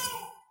away.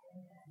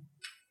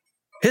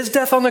 His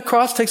death on the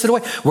cross takes it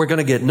away. We're going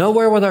to get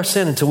nowhere with our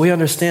sin until we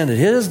understand that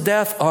his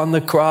death on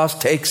the cross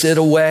takes it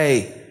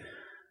away.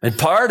 And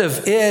part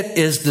of it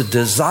is the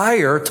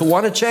desire to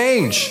want to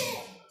change.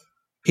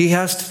 He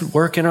has to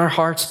work in our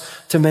hearts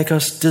to make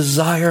us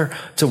desire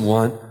to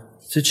want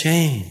to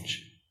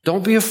change.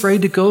 Don't be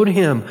afraid to go to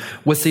him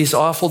with these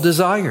awful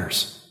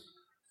desires.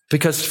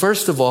 Because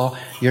first of all,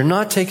 you're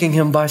not taking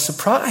him by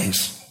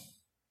surprise.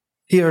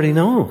 He already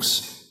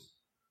knows.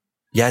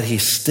 Yet he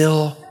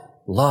still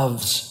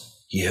loves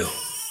you.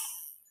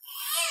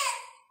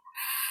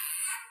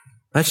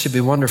 That should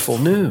be wonderful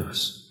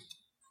news.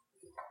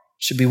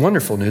 Should be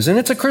wonderful news. And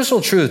it's a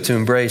crystal truth to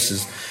embrace.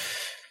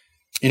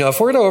 If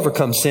we're going to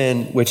overcome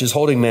sin, which is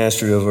holding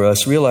mastery over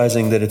us,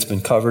 realizing that it's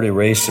been covered,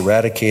 erased,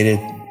 eradicated,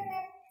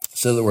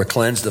 so that we're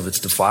cleansed of its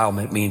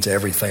defilement means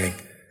everything.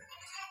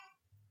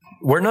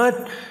 We're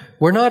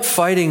not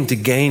fighting to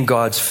gain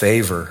God's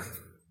favor.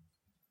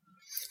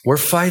 We're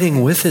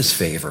fighting with his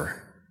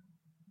favor.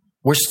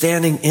 We're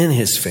standing in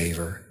his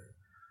favor.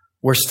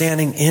 We're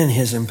standing in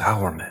his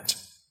empowerment.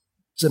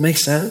 Does that make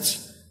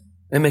sense?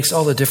 It makes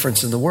all the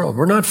difference in the world.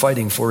 We're not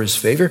fighting for his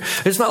favor.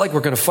 It's not like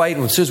we're going to fight,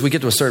 and as soon as we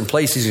get to a certain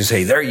place, he's going to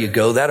say, there you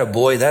go, that a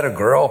boy, that a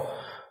girl.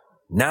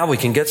 Now we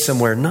can get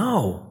somewhere.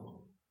 No.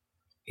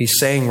 He's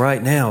saying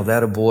right now,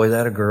 that a boy,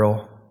 that a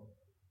girl.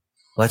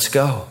 Let's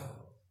go.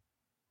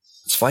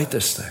 Let's fight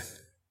this thing.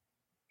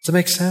 Does it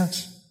make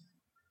sense?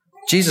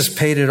 Jesus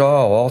paid it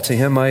all to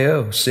him I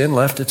owe. Sin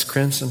left its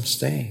crimson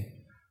stain.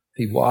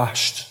 He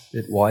washed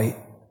it white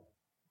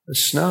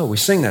as snow. We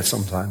sing that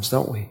sometimes,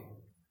 don't we?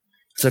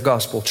 It's a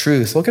gospel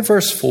truth. Look at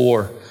verse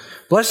 4.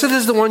 Blessed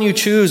is the one you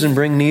choose and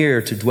bring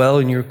near to dwell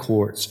in your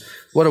courts.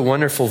 What a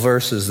wonderful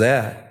verse is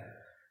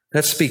that.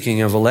 That's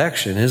speaking of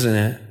election, isn't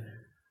it?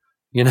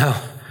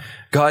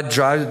 God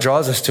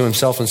draws us to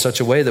himself in such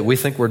a way that we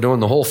think we're doing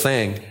the whole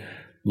thing,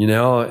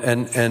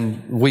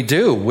 and we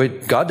do.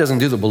 God doesn't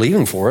do the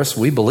believing for us.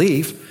 We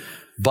believe,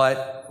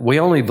 but we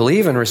only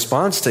believe in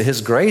response to his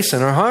grace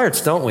in our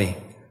hearts, don't we?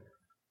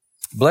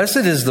 Blessed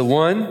is the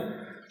one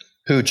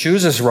who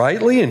chooses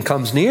rightly and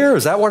comes near.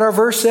 Is that what our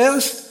verse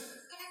says?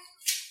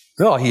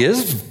 Well, he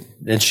is,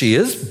 and she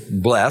is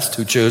blessed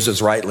who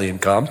chooses rightly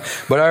and comes.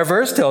 But our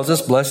verse tells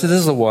us, blessed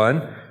is the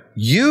one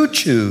you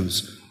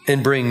choose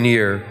and bring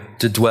near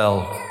to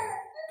dwell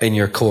in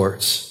your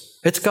courts.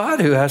 It's God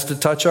who has to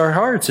touch our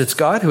hearts. It's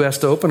God who has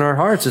to open our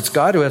hearts. It's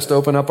God who has to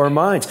open up our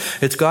minds.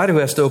 It's God who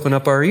has to open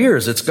up our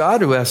ears. It's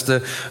God who has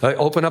to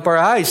open up our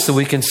eyes so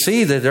we can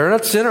see that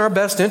it's in our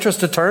best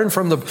interest to turn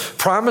from the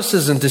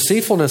promises and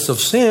deceitfulness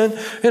of sin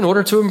in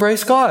order to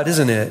embrace God,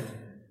 isn't it?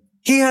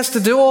 He has to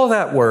do all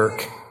that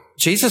work.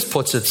 Jesus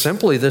puts it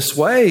simply this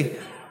way.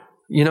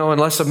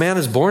 Unless a man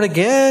is born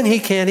again, he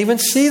can't even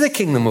see the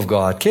kingdom of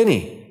God, can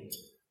he?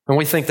 And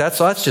we think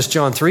that's just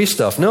John 3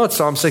 stuff. No, it's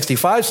Psalm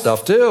 65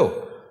 stuff too.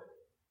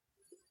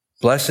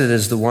 Blessed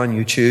is the one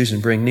you choose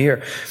and bring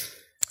near.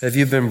 Have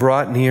you been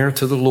brought near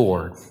to the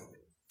Lord?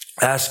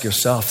 Ask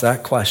yourself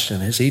that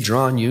question. Has he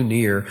drawn you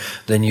near?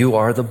 Then you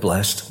are the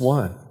blessed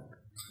one.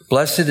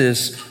 Blessed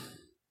is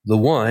the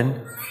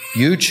one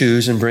you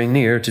choose and bring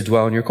near to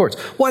dwell in your courts.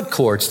 What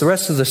courts? The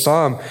rest of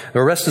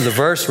the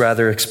verse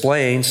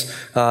explains,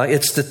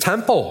 it's the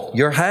temple,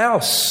 your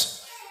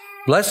house.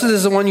 Blessed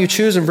is the one you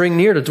choose and bring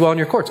near to dwell in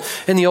your courts.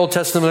 In the Old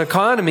Testament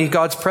economy,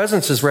 God's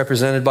presence is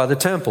represented by the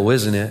temple,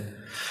 isn't it?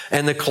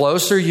 And the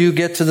closer you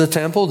get to the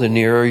temple, the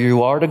nearer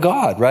you are to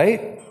God,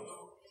 right?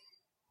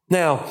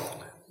 Now,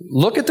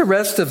 look at the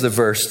rest of the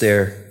verse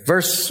there.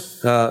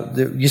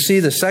 You see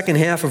the second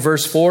half of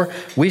verse 4?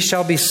 We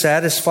shall be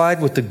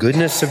satisfied with the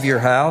goodness of your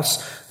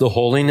house, the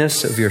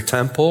holiness of your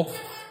temple.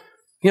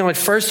 At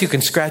first you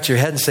can scratch your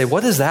head and say,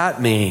 what does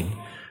that mean?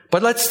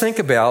 But let's think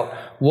about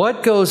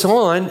what goes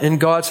on in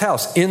God's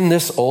house in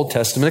this Old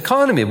Testament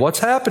economy. What's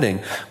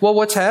happening? Well,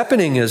 what's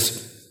happening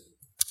is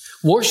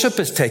worship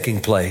is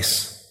taking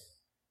place.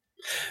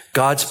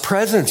 God's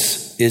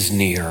presence is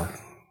near.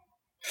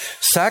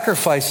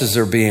 Sacrifices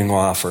are being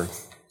offered.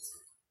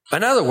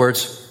 In other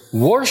words,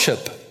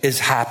 worship is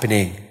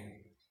happening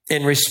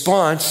in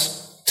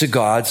response to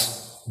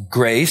God's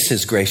grace,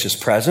 his gracious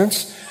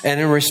presence, and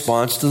in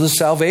response to the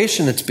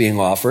salvation that's being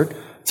offered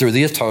through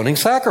the atoning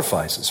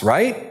sacrifices,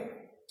 right?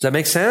 Does that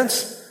make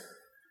sense?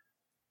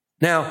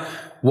 Now,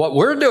 what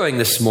we're doing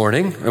this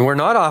morning, and we're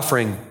not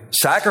offering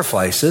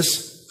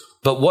sacrifices,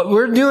 But what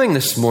we're doing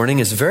this morning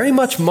is very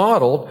much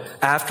modeled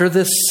after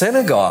this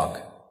synagogue.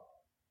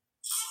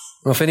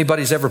 I don't know if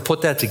anybody's ever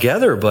put that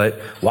together, but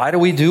why do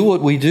we do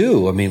what we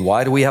do? I mean,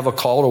 why do we have a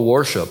call to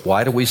worship?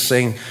 Why do we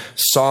sing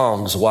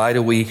songs? Why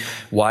do we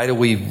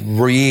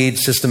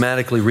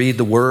systematically read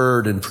the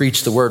Word and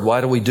preach the Word?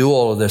 Why do we do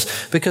all of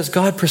this? Because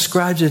God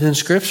prescribes it in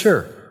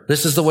Scripture.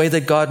 This is the way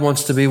that God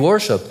wants to be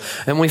worshiped.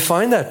 And we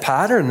find that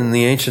pattern in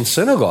the ancient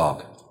synagogue.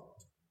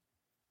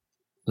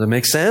 Does that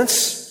make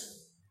sense?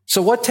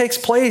 So what takes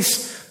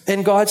place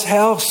in God's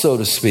house, so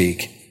to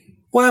speak?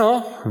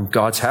 Well, in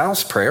God's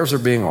house, prayers are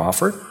being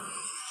offered.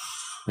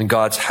 In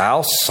God's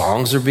house,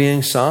 songs are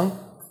being sung.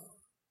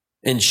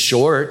 In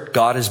short,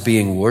 God is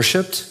being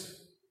worshiped.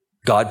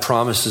 God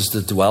promises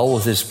to dwell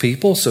with His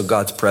people, so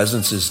God's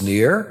presence is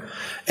near.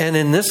 And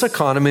in this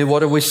economy,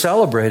 what are we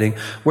celebrating?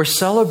 We're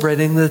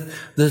celebrating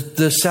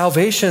the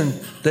salvation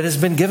that has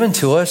been given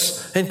to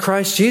us in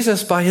Christ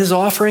Jesus by His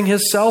offering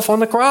Himself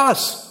on the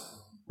cross.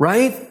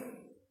 Right? Does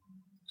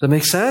that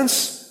make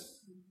sense?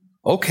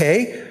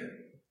 Okay.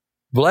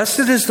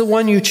 Blessed is the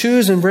one you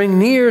choose and bring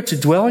near to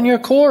dwell in your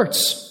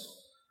courts.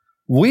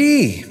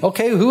 We.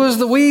 Okay, who is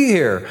the we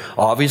here?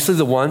 Obviously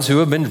the ones who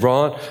have been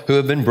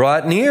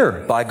brought near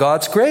by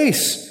God's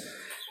grace.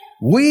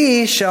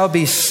 We shall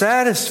be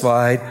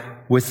satisfied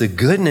with the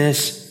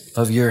goodness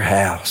of your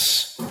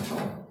house.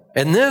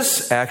 And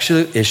this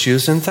actually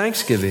issues in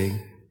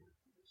thanksgiving.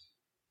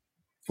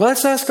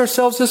 Let's ask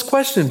ourselves this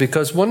question,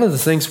 because one of the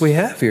things we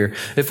have here,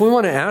 if we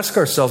want to ask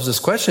ourselves this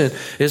question,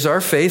 is our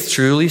faith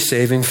truly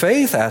saving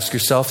faith? Ask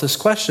yourself this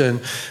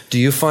question: do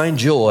you find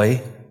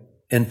joy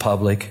in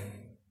public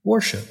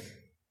worship?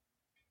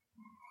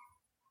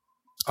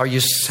 Are you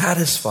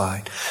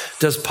satisfied?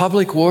 Does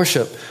public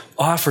worship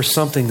offer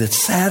something that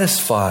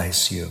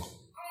satisfies you?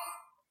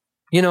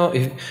 You know,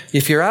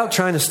 if you're out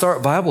trying to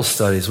start Bible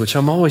studies, which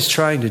I'm always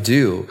trying to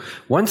do,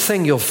 one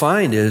thing you'll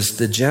find is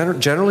that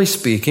generally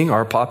speaking,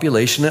 our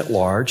population at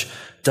large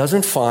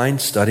doesn't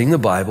find studying the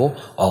Bible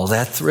all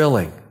that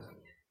thrilling.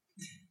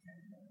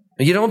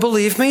 You don't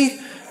believe me?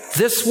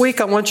 This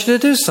week I want you to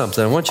do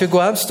something. I want you to go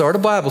out and start a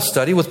Bible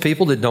study with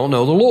people that don't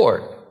know the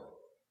Lord.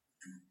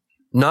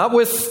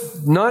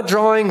 Not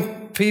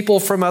drawing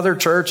people from other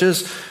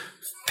churches,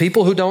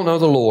 people who don't know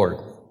the Lord.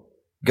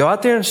 Go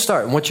out there and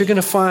start. And what you're going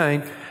to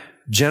find,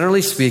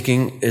 generally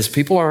speaking, is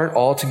people aren't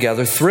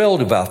altogether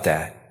thrilled about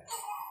that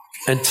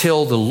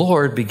until the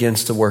Lord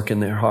begins to work in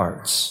their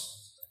hearts.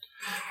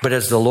 But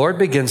as the Lord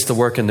begins to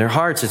work in their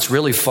hearts, it's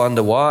really fun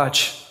to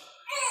watch.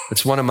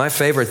 It's one of my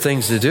favorite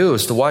things to do,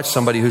 is to watch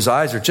somebody whose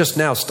eyes are just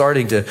now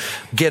starting to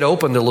get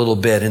opened a little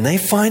bit, and they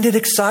find it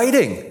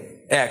exciting,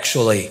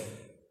 actually.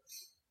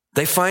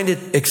 They find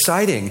it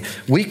exciting.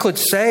 We could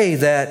say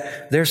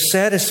that they're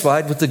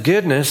satisfied with the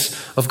goodness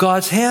of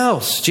God's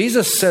house.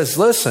 Jesus says,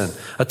 listen,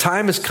 a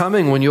time is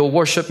coming when you'll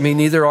worship me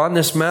neither on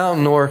this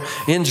mountain nor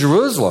in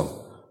Jerusalem.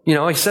 You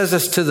know, he says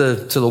this to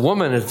the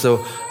woman at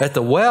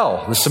the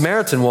well, the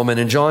Samaritan woman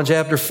in John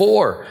chapter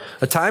 4.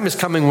 A time is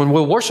coming when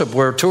we'll worship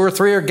where 2 or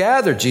 3 are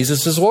gathered.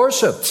 Jesus is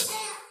worshiped.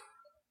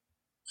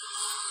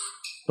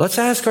 Let's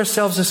ask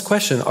ourselves this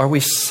question: are we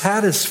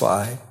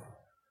satisfied?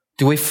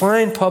 Do we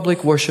find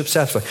public worship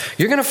satisfying?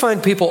 You're going to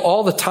find people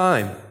all the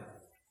time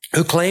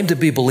who claim to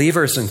be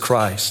believers in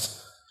Christ.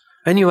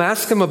 And you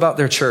ask them about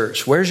their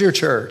church. Where's your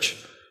church?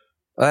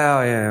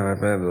 Oh, yeah.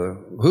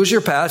 Who's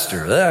your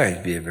pastor?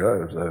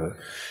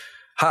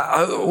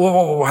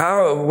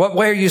 What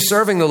way are you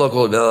serving the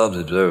local?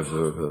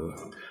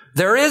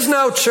 There is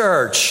no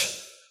church.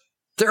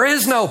 There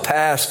is no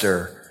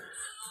pastor.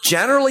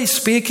 Generally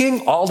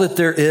speaking, all that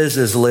there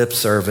is lip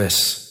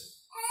service.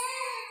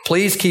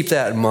 Please keep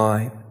that in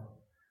mind.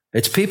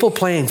 It's people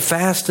playing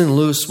fast and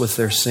loose with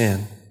their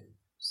sin.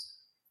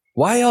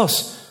 Why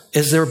else?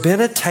 Has there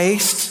been a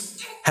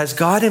taste? Has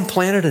God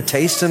implanted a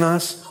taste in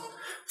us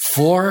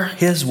for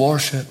His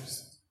worship?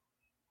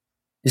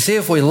 You see,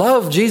 if we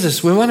love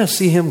Jesus, we want to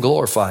see Him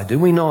glorified, do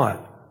we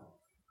not?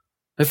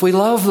 If we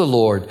love the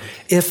Lord,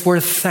 if we're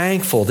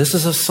thankful, this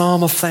is a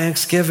psalm of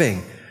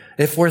thanksgiving.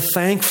 If we're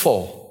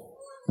thankful,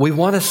 we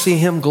want to see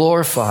Him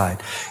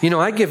glorified. You know,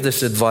 I give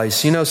this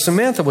advice. You know,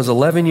 Samantha was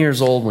 11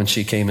 years old when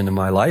she came into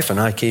my life, and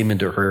I came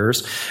into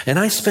hers. And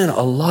I spent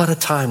a lot of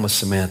time with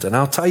Samantha. And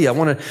I'll tell you, I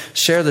want to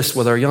share this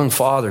with our young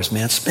fathers,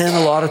 man. Spend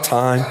a lot of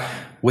time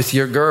with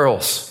your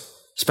girls.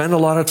 Spend a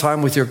lot of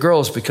time with your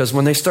girls, because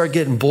when they start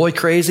getting boy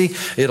crazy,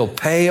 it'll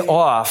pay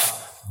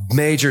off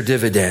major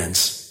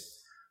dividends.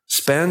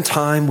 Spend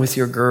time with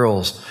your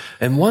girls.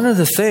 And one of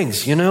the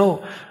things, you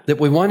know, that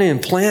we want to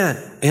implant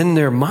in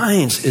their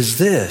minds is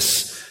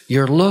this: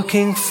 you're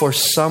looking for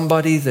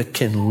somebody that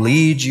can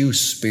lead you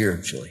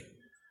spiritually.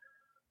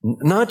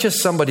 Not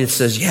just somebody that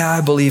says, yeah, I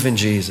believe in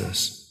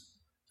Jesus.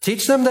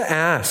 Teach them to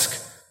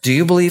ask, do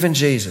you believe in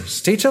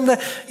Jesus? Teach them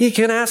that you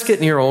can ask it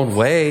in your own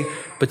way,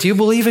 but do you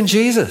believe in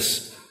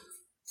Jesus?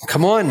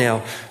 Come on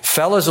now.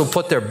 Fellas will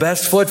put their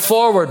best foot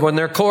forward when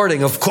they're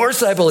courting. Of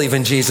course I believe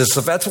in Jesus.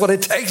 If that's what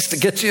it takes to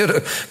get you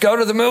to go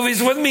to the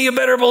movies with me, you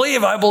better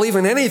believe I believe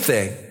in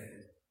anything.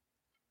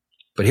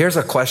 But here's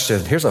a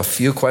question. Here's a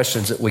few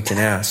questions that we can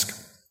ask.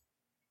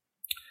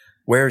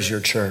 Where's your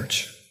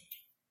church?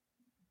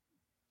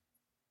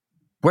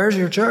 Where's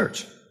your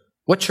church?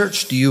 What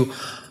church do you,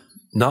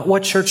 not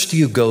what church do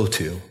you go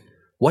to?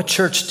 What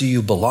church do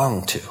you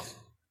belong to?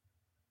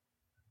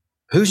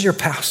 Who's your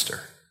pastor?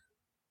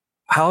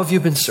 How have you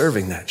been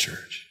serving that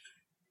church?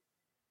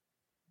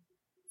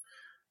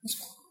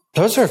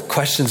 Those are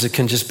questions that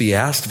can just be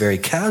asked very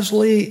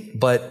casually,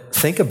 but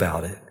think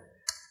about it.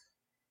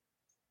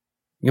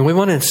 We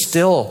want to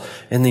instill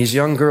in these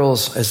young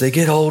girls as they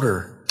get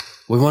older,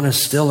 we want to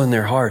instill in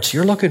their hearts,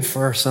 you're looking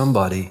for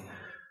somebody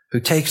who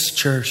takes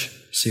church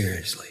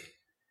seriously.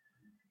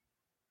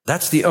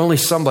 That's the only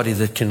somebody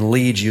that can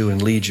lead you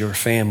and lead your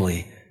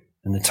family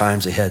in the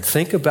times ahead.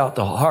 Think about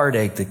the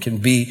heartache that can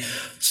be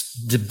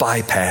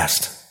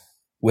bypassed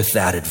with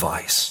that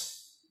advice.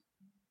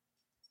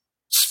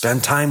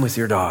 Spend time with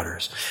your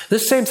daughters.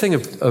 This same thing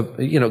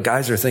of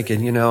guys are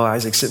thinking,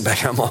 Isaac's sitting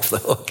back, I'm off the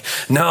hook.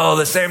 No,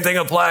 the same thing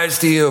applies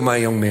to you, my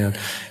young man.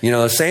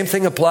 The same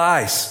thing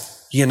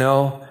applies,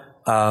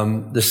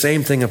 the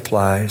same thing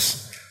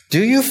applies.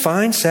 Do you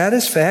find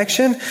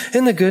satisfaction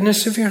in the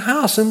goodness of your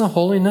house, in the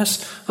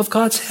holiness of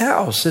God's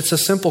house? It's a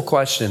simple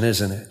question,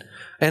 isn't it?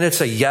 And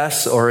it's a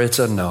yes or it's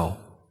a no,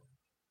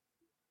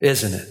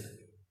 isn't it?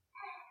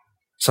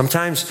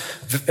 Sometimes,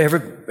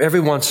 every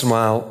once in a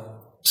while,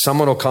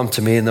 someone will come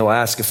to me and they'll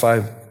ask if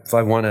I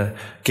want to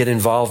get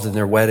involved in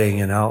their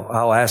wedding, and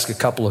I'll ask a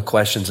couple of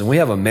questions. And we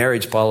have a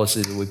marriage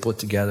policy that we put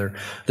together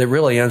that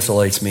really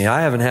insulates me.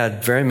 I haven't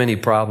had very many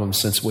problems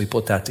since we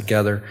put that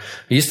together.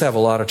 I used to have a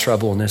lot of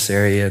trouble in this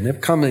area, and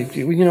they've come,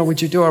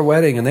 would you do our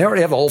wedding? And they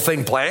already have the whole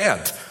thing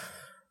planned.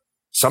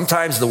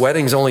 Sometimes the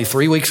wedding's only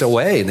 3 weeks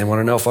away, and they want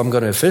to know if I'm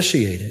going to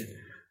officiate it.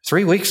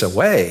 3 weeks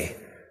away.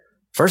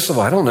 First of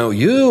all, I don't know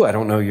you. I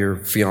don't know your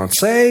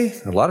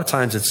fiance. A lot of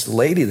times it's the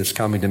lady that's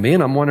coming to me,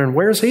 and I'm wondering,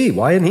 where's he?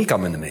 Why isn't he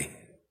coming to me?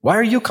 Why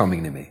are you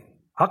coming to me?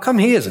 How come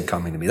he isn't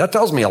coming to me? That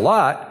tells me a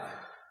lot.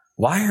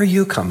 Why are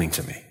you coming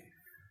to me?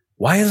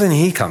 Why isn't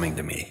he coming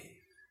to me?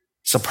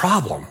 It's a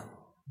problem.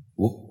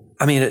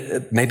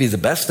 Maybe the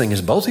best thing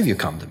is both of you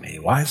come to me.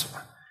 Why is...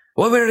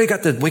 Well, we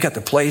got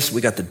the place,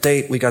 we got the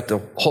date, we got the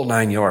whole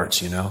 9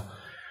 yards,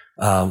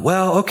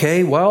 all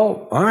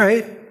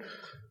right.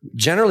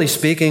 Generally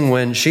speaking,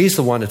 when she's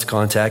the one that's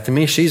contacting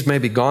me, she's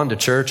maybe gone to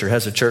church or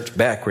has a church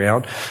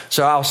background.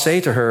 So I'll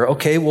say to her,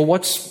 okay, well,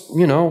 what's,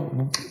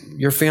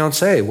 your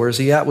fiance? Where's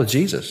he at with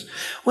Jesus?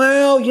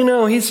 Well,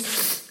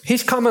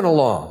 he's coming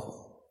along.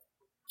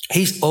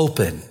 He's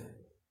open.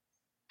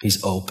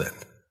 He's open.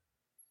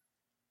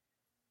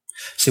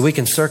 See, we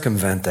can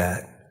circumvent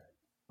that.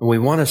 We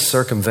want to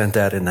circumvent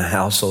that in the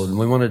household, and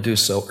we want to do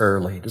so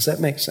early. Does that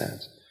make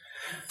sense?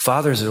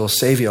 Fathers, it'll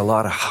save you a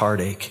lot of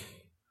heartache.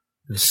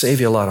 It'll save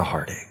you a lot of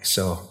heartache.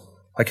 So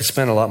I could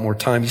spend a lot more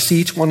time. You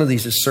see, each one of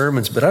these is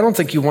sermons, but I don't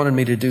think you wanted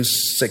me to do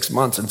 6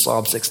 months in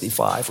Psalm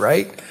 65,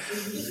 right?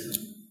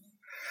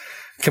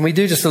 Can we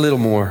do just a little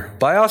more?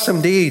 By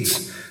awesome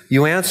deeds,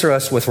 you answer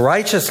us with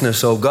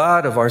righteousness, O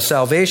God of our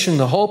salvation,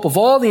 the hope of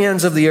all the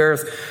ends of the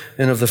earth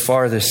and of the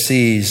farthest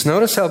seas.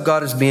 Notice how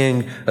God is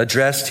being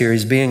addressed here.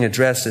 He's being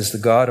addressed as the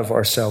God of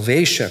our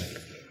salvation.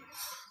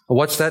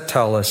 What's that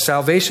tell us?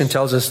 Salvation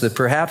tells us that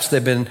perhaps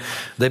they've been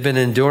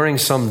enduring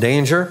some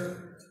danger,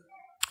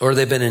 or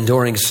they've been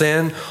enduring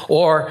sin,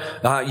 or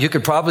you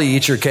could probably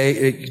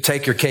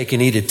take your cake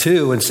and eat it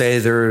too, and say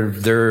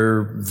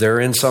they're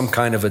in some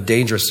kind of a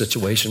dangerous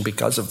situation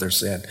because of their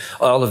sin.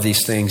 All of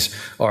these things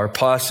are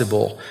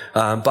possible.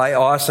 By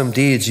awesome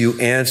deeds, you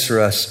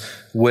answer us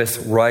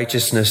with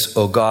righteousness,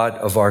 O God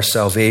of our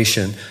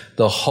salvation,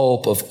 the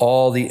hope of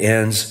all the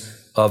ends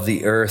of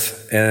the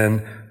earth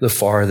and the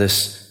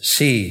farthest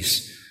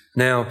seas.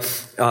 Now,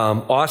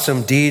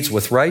 awesome deeds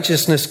with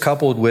righteousness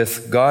coupled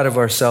with God of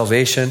our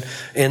salvation.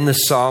 In the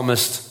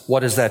psalmist,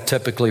 what does that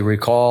typically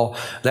recall?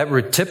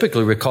 That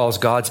typically recalls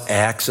God's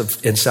acts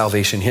in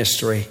salvation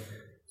history.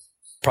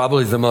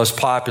 Probably the most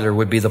popular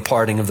would be the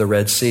parting of the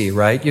Red Sea,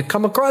 right? You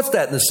come across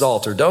that in the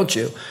Psalter, don't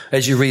you,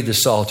 as you read the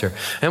Psalter?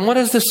 And what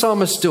is the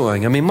psalmist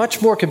doing?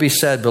 Much more could be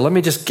said, but let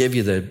me just give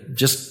you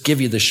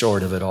the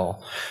short of it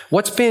all.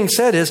 What's being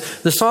said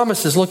is the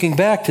psalmist is looking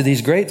back to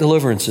these great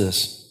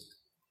deliverances.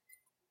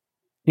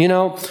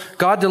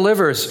 God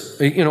delivers.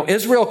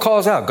 Israel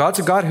calls out. God's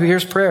a God who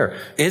hears prayer.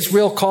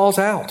 Israel calls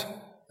out.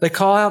 They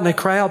call out and they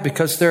cry out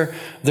because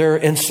they're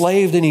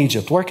enslaved in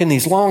Egypt, working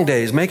these long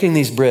days, making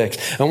these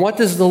bricks. And what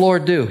does the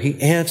Lord do?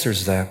 He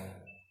answers them.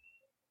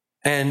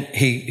 And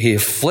he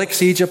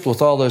afflicts Egypt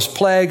with all those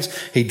plagues.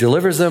 He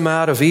delivers them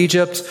out of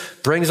Egypt,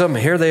 brings them.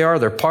 Here they are.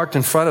 They're parked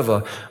in front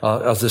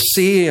of the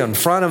sea in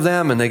front of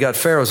them, and they got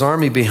Pharaoh's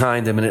army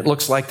behind them, and it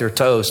looks like they're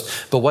toast.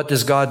 But what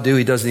does God do?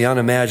 He does the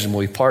unimaginable.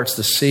 He parts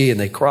the sea, and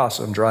they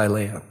cross on dry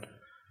land.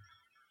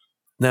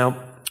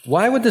 Now,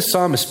 why would the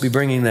psalmist be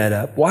bringing that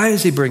up? Why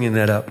is he bringing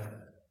that up?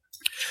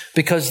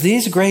 Because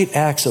these great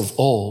acts of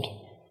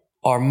old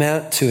are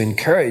meant to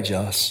encourage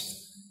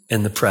us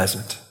in the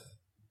present.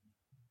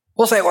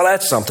 We'll say, well,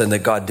 that's something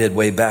that God did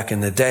way back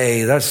in the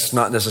day. That's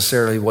not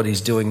necessarily what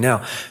he's doing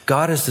now.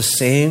 God is the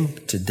same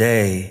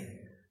today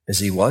as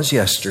he was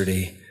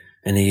yesterday,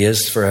 and he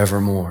is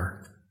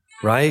forevermore.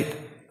 Right?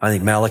 I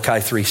think Malachi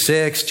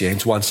 3:6,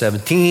 James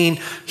 1:17,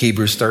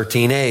 Hebrews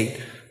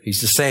 13:8. He's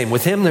the same.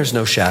 With him, there's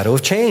no shadow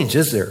of change,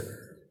 is there?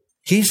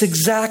 He's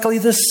exactly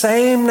the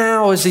same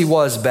now as he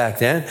was back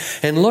then.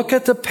 And look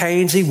at the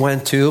pains he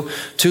went to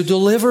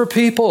deliver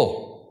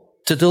people,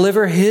 to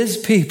deliver his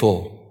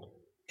people.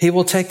 He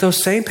will take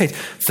those same pains.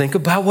 Think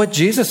about what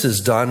Jesus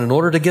has done in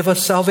order to give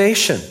us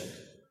salvation.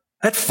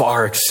 That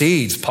far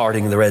exceeds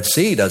parting the Red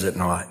Sea, does it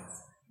not?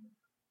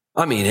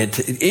 I mean,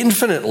 it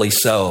infinitely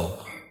so.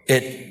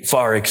 It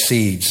far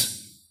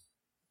exceeds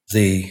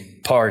the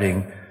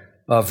parting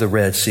of the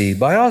Red Sea.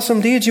 By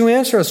awesome deeds you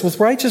answer us with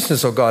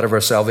righteousness, O God of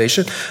our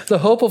salvation, the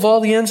hope of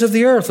all the ends of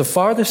the earth, the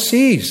farthest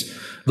seas,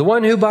 the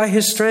one who by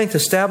his strength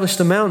established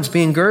the mountains,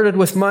 being girded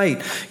with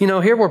might. You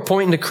know, here we're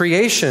pointing to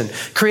creation.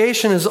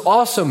 Creation is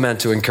also meant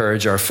to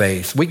encourage our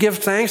faith. We give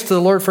thanks to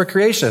the Lord for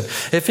creation.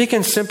 If he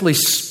can simply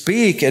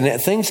speak and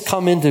things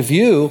come into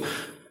view,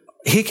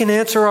 he can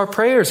answer our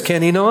prayers,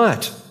 can he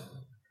not?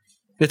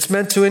 It's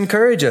meant to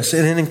encourage us.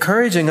 And in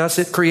encouraging us,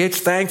 it creates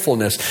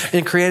thankfulness.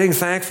 In creating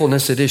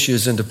thankfulness, it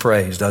issues into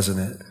praise, doesn't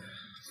it?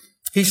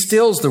 He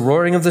stills the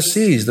roaring of the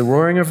seas, the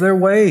roaring of their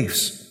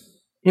waves.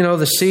 You know,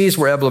 the seas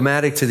were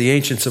emblematic to the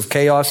ancients of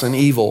chaos and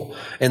evil,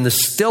 and the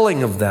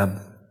stilling of them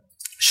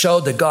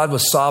showed that God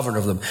was sovereign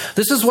of them.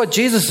 This is what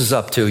Jesus is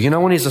up to. You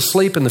know, when he's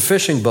asleep in the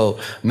fishing boat,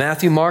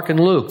 Matthew, Mark, and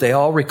Luke, they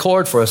all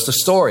record for us the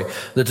story.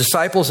 The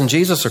disciples and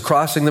Jesus are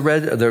crossing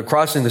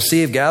the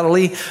Sea of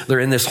Galilee. They're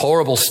in this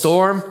horrible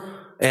storm.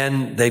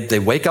 And they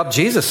wake up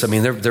Jesus. I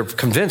mean, they're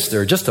convinced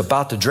they're just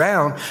about to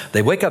drown.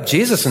 They wake up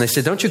Jesus and they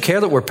say, don't you care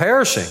that we're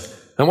perishing?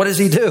 And what does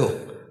he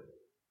do?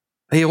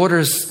 He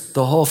orders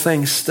the whole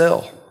thing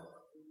still.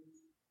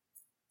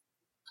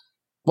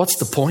 What's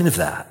the point of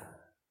that?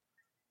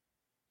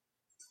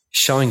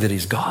 Showing that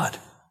he's God.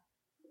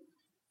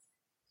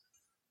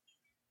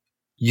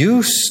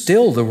 You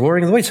still the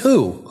roaring of the waves.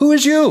 Who? Who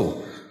is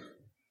you?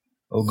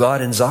 O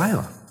God in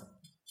Zion.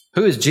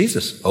 Who is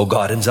Jesus? O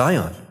God in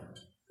Zion.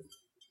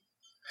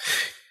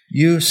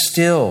 You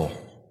still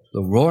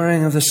the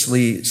roaring of the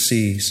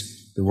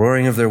seas, the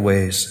roaring of their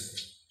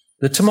waves,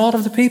 the tumult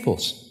of the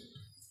peoples.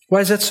 Why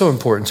is that so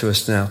important to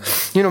us now?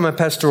 You know, my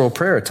pastoral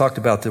prayer talked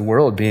about the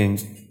world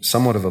being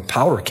somewhat of a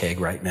powder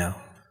keg right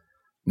now.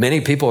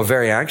 Many people are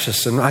very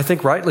anxious, and I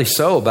think rightly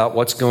so, about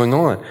what's going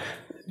on.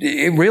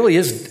 It really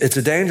is, it's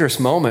a dangerous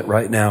moment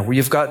right now where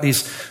you've got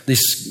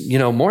these, you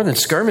know, more than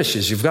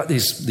skirmishes, you've got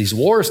these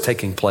wars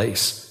taking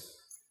place.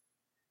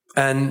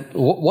 And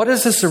what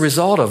is this a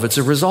result of? It's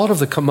a result of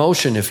the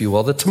commotion, if you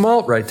will. The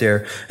tumult right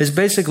there is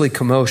basically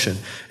commotion.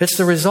 It's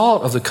the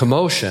result of the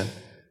commotion.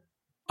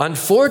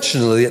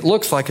 Unfortunately, it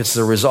looks like it's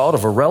the result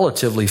of a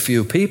relatively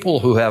few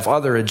people who have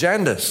other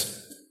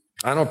agendas.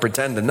 I don't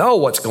pretend to know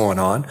what's going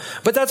on,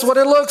 but that's what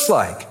it looks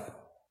like.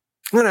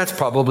 And that's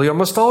probably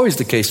almost always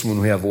the case when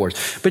we have wars.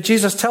 But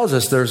Jesus tells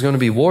us there's going to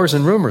be wars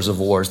and rumors of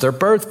wars. They're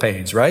birth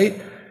pains,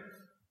 right?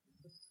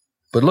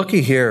 But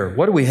looky here,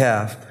 what do we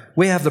have?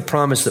 We have the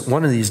promise that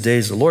one of these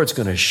days the Lord's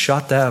going to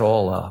shut that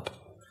all up.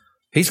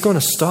 He's going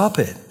to stop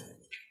it.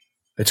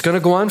 It's going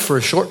to go on for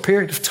a short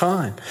period of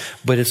time,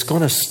 but it's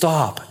going to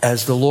stop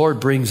as the Lord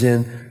brings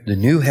in the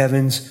new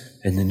heavens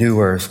and the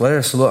new earth. Let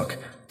us look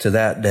to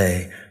that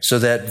day, so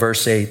that,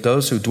 verse 8,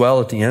 those who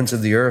dwell at the ends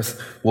of the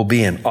earth will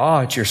be in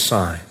awe at your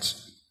signs.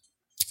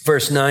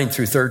 Verse 9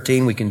 through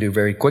 13, we can do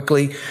very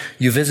quickly.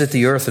 You visit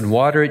the earth and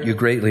water it, you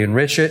greatly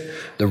enrich it.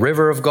 The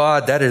river of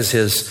God, that is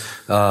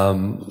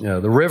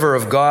the river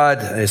of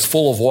God is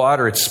full of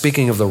water. It's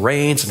speaking of the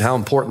rains and how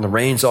important the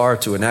rains are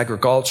to an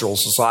agricultural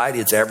society.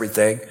 It's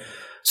everything.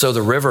 So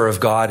the river of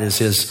God is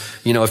his,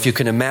 if you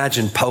can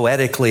imagine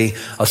poetically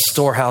a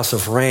storehouse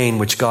of rain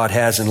which God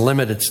has in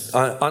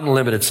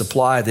unlimited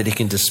supply that he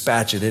can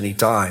dispatch at any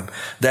time.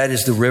 That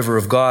is the river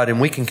of God. And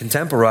we can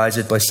contemporize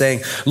it by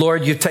saying,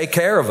 Lord, you take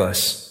care of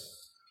us.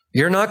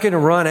 You're not going to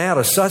run out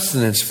of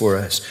sustenance for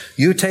us.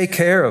 You take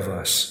care of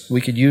us. We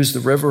could use the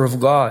river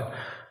of God.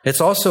 It's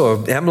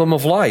also an emblem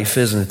of life,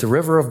 isn't it? The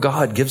river of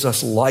God gives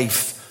us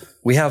life.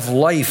 We have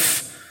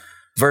life.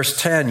 Verse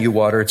 10, you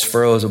water its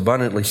furrows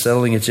abundantly,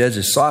 settling its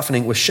edges,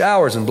 softening with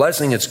showers and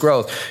blessing its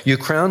growth. You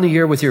crown the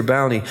year with your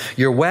bounty.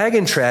 Your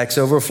wagon tracks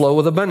overflow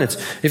with abundance.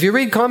 If you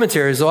read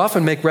commentaries, they'll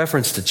often make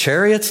reference to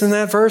chariots in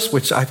that verse,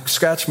 which I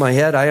scratch my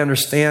head. I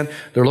understand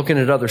they're looking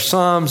at other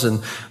Psalms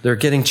and they're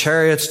getting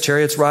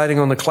chariots riding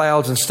on the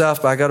clouds and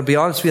stuff. But I got to be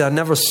honest with you, I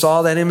never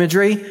saw that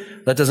imagery.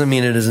 That doesn't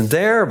mean it isn't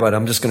there, but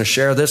I'm just going to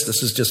share this.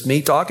 This is just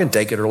me talking.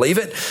 Take it or leave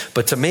it.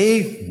 But to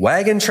me,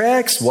 wagon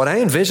tracks, what I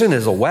envision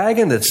is a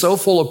wagon that's so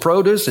full of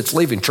produce, it's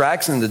leaving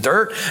tracks in the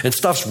dirt and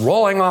stuff's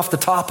rolling off the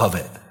top of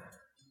it.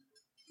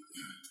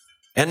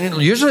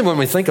 And usually when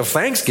we think of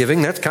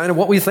Thanksgiving, that's kind of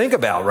what we think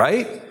about,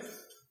 right?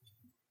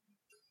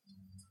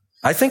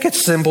 I think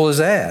it's simple as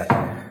that.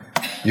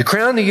 You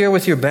crown the year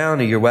with your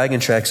bounty. Your wagon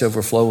tracks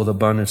overflow with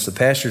abundance. The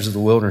pastures of the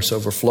wilderness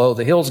overflow.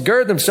 The hills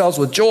gird themselves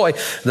with joy.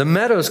 The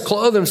meadows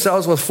clothe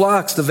themselves with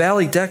flocks. The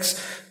valley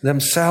decks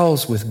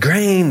themselves with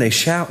grain. They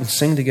shout and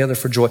sing together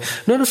for joy.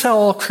 Notice how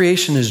all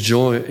creation is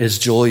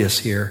joyous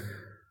here.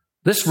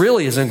 This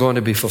really isn't going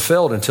to be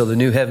fulfilled until the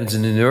new heavens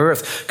and the new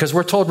earth, because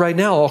we're told right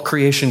now all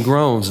creation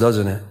groans,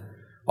 doesn't it?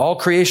 All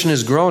creation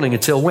is groaning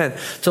until when?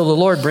 Till the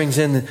Lord brings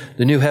in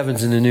the new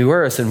heavens and the new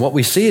earth. And what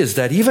we see is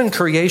that even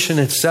creation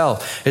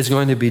itself is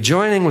going to be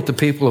joining with the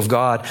people of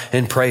God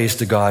in praise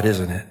to God,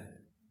 isn't it?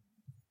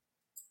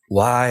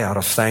 Why? Out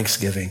of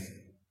thanksgiving.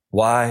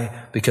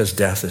 Why? Because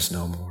death is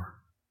no more.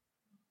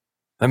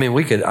 I mean,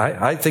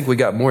 I think we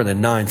got more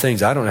than 9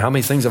 things. I don't know how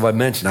many things have I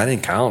mentioned. I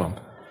didn't count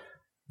them.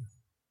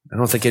 I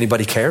don't think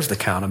anybody cares to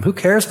count them. Who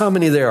cares how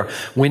many there are?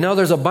 We know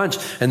there's a bunch,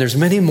 and there's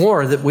many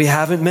more that we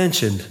haven't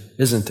mentioned,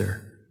 isn't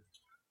there?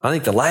 I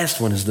think the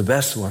last one is the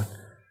best one.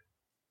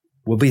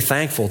 We'll be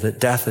thankful that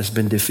death has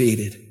been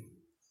defeated.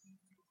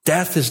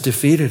 Death is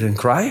defeated in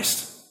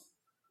Christ.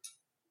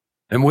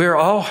 And we're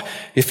all,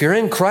 if you're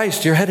in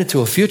Christ, you're headed to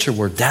a future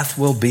where death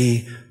will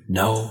be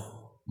no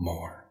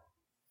more.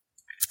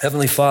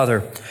 Heavenly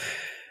Father,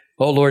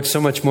 oh Lord, so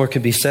much more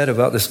can be said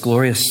about this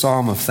glorious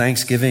psalm of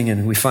thanksgiving,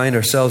 and we find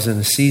ourselves in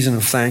a season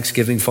of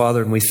thanksgiving,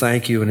 Father, and we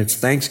thank you, and it's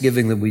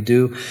thanksgiving that we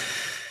do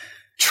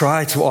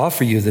try to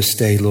offer you this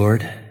day,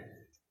 Lord.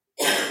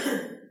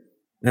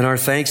 And our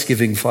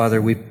thanksgiving,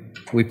 Father, we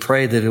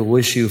pray that it will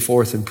issue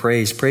forth in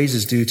praise. Praise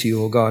is due to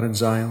you, O God in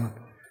Zion.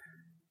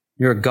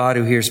 You're a God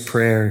who hears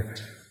prayer.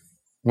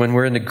 When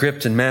we're in the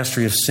grip and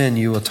mastery of sin,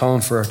 you atone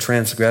for our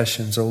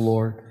transgressions, O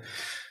Lord.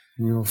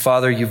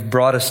 Father, you've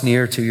brought us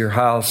near to your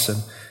house,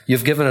 and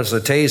you've given us a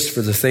taste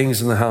for the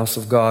things in the house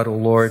of God, O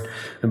Lord.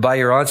 And by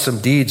your awesome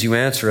deeds, you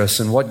answer us.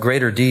 And what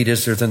greater deed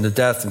is there than the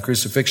death and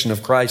crucifixion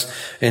of Christ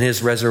and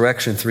his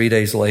resurrection 3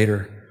 days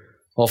later?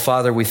 Well,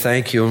 Father, we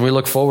thank you, and we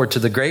look forward to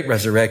the great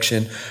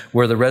resurrection,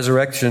 where the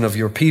resurrection of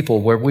your people,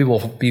 where we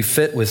will be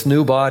fit with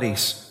new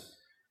bodies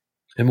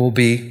and will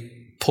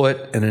be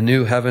put in a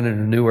new heaven and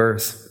a new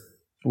earth,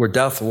 where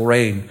death will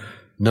reign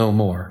no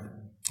more.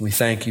 We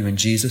thank you in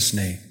Jesus'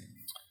 name.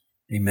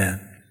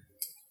 Amen.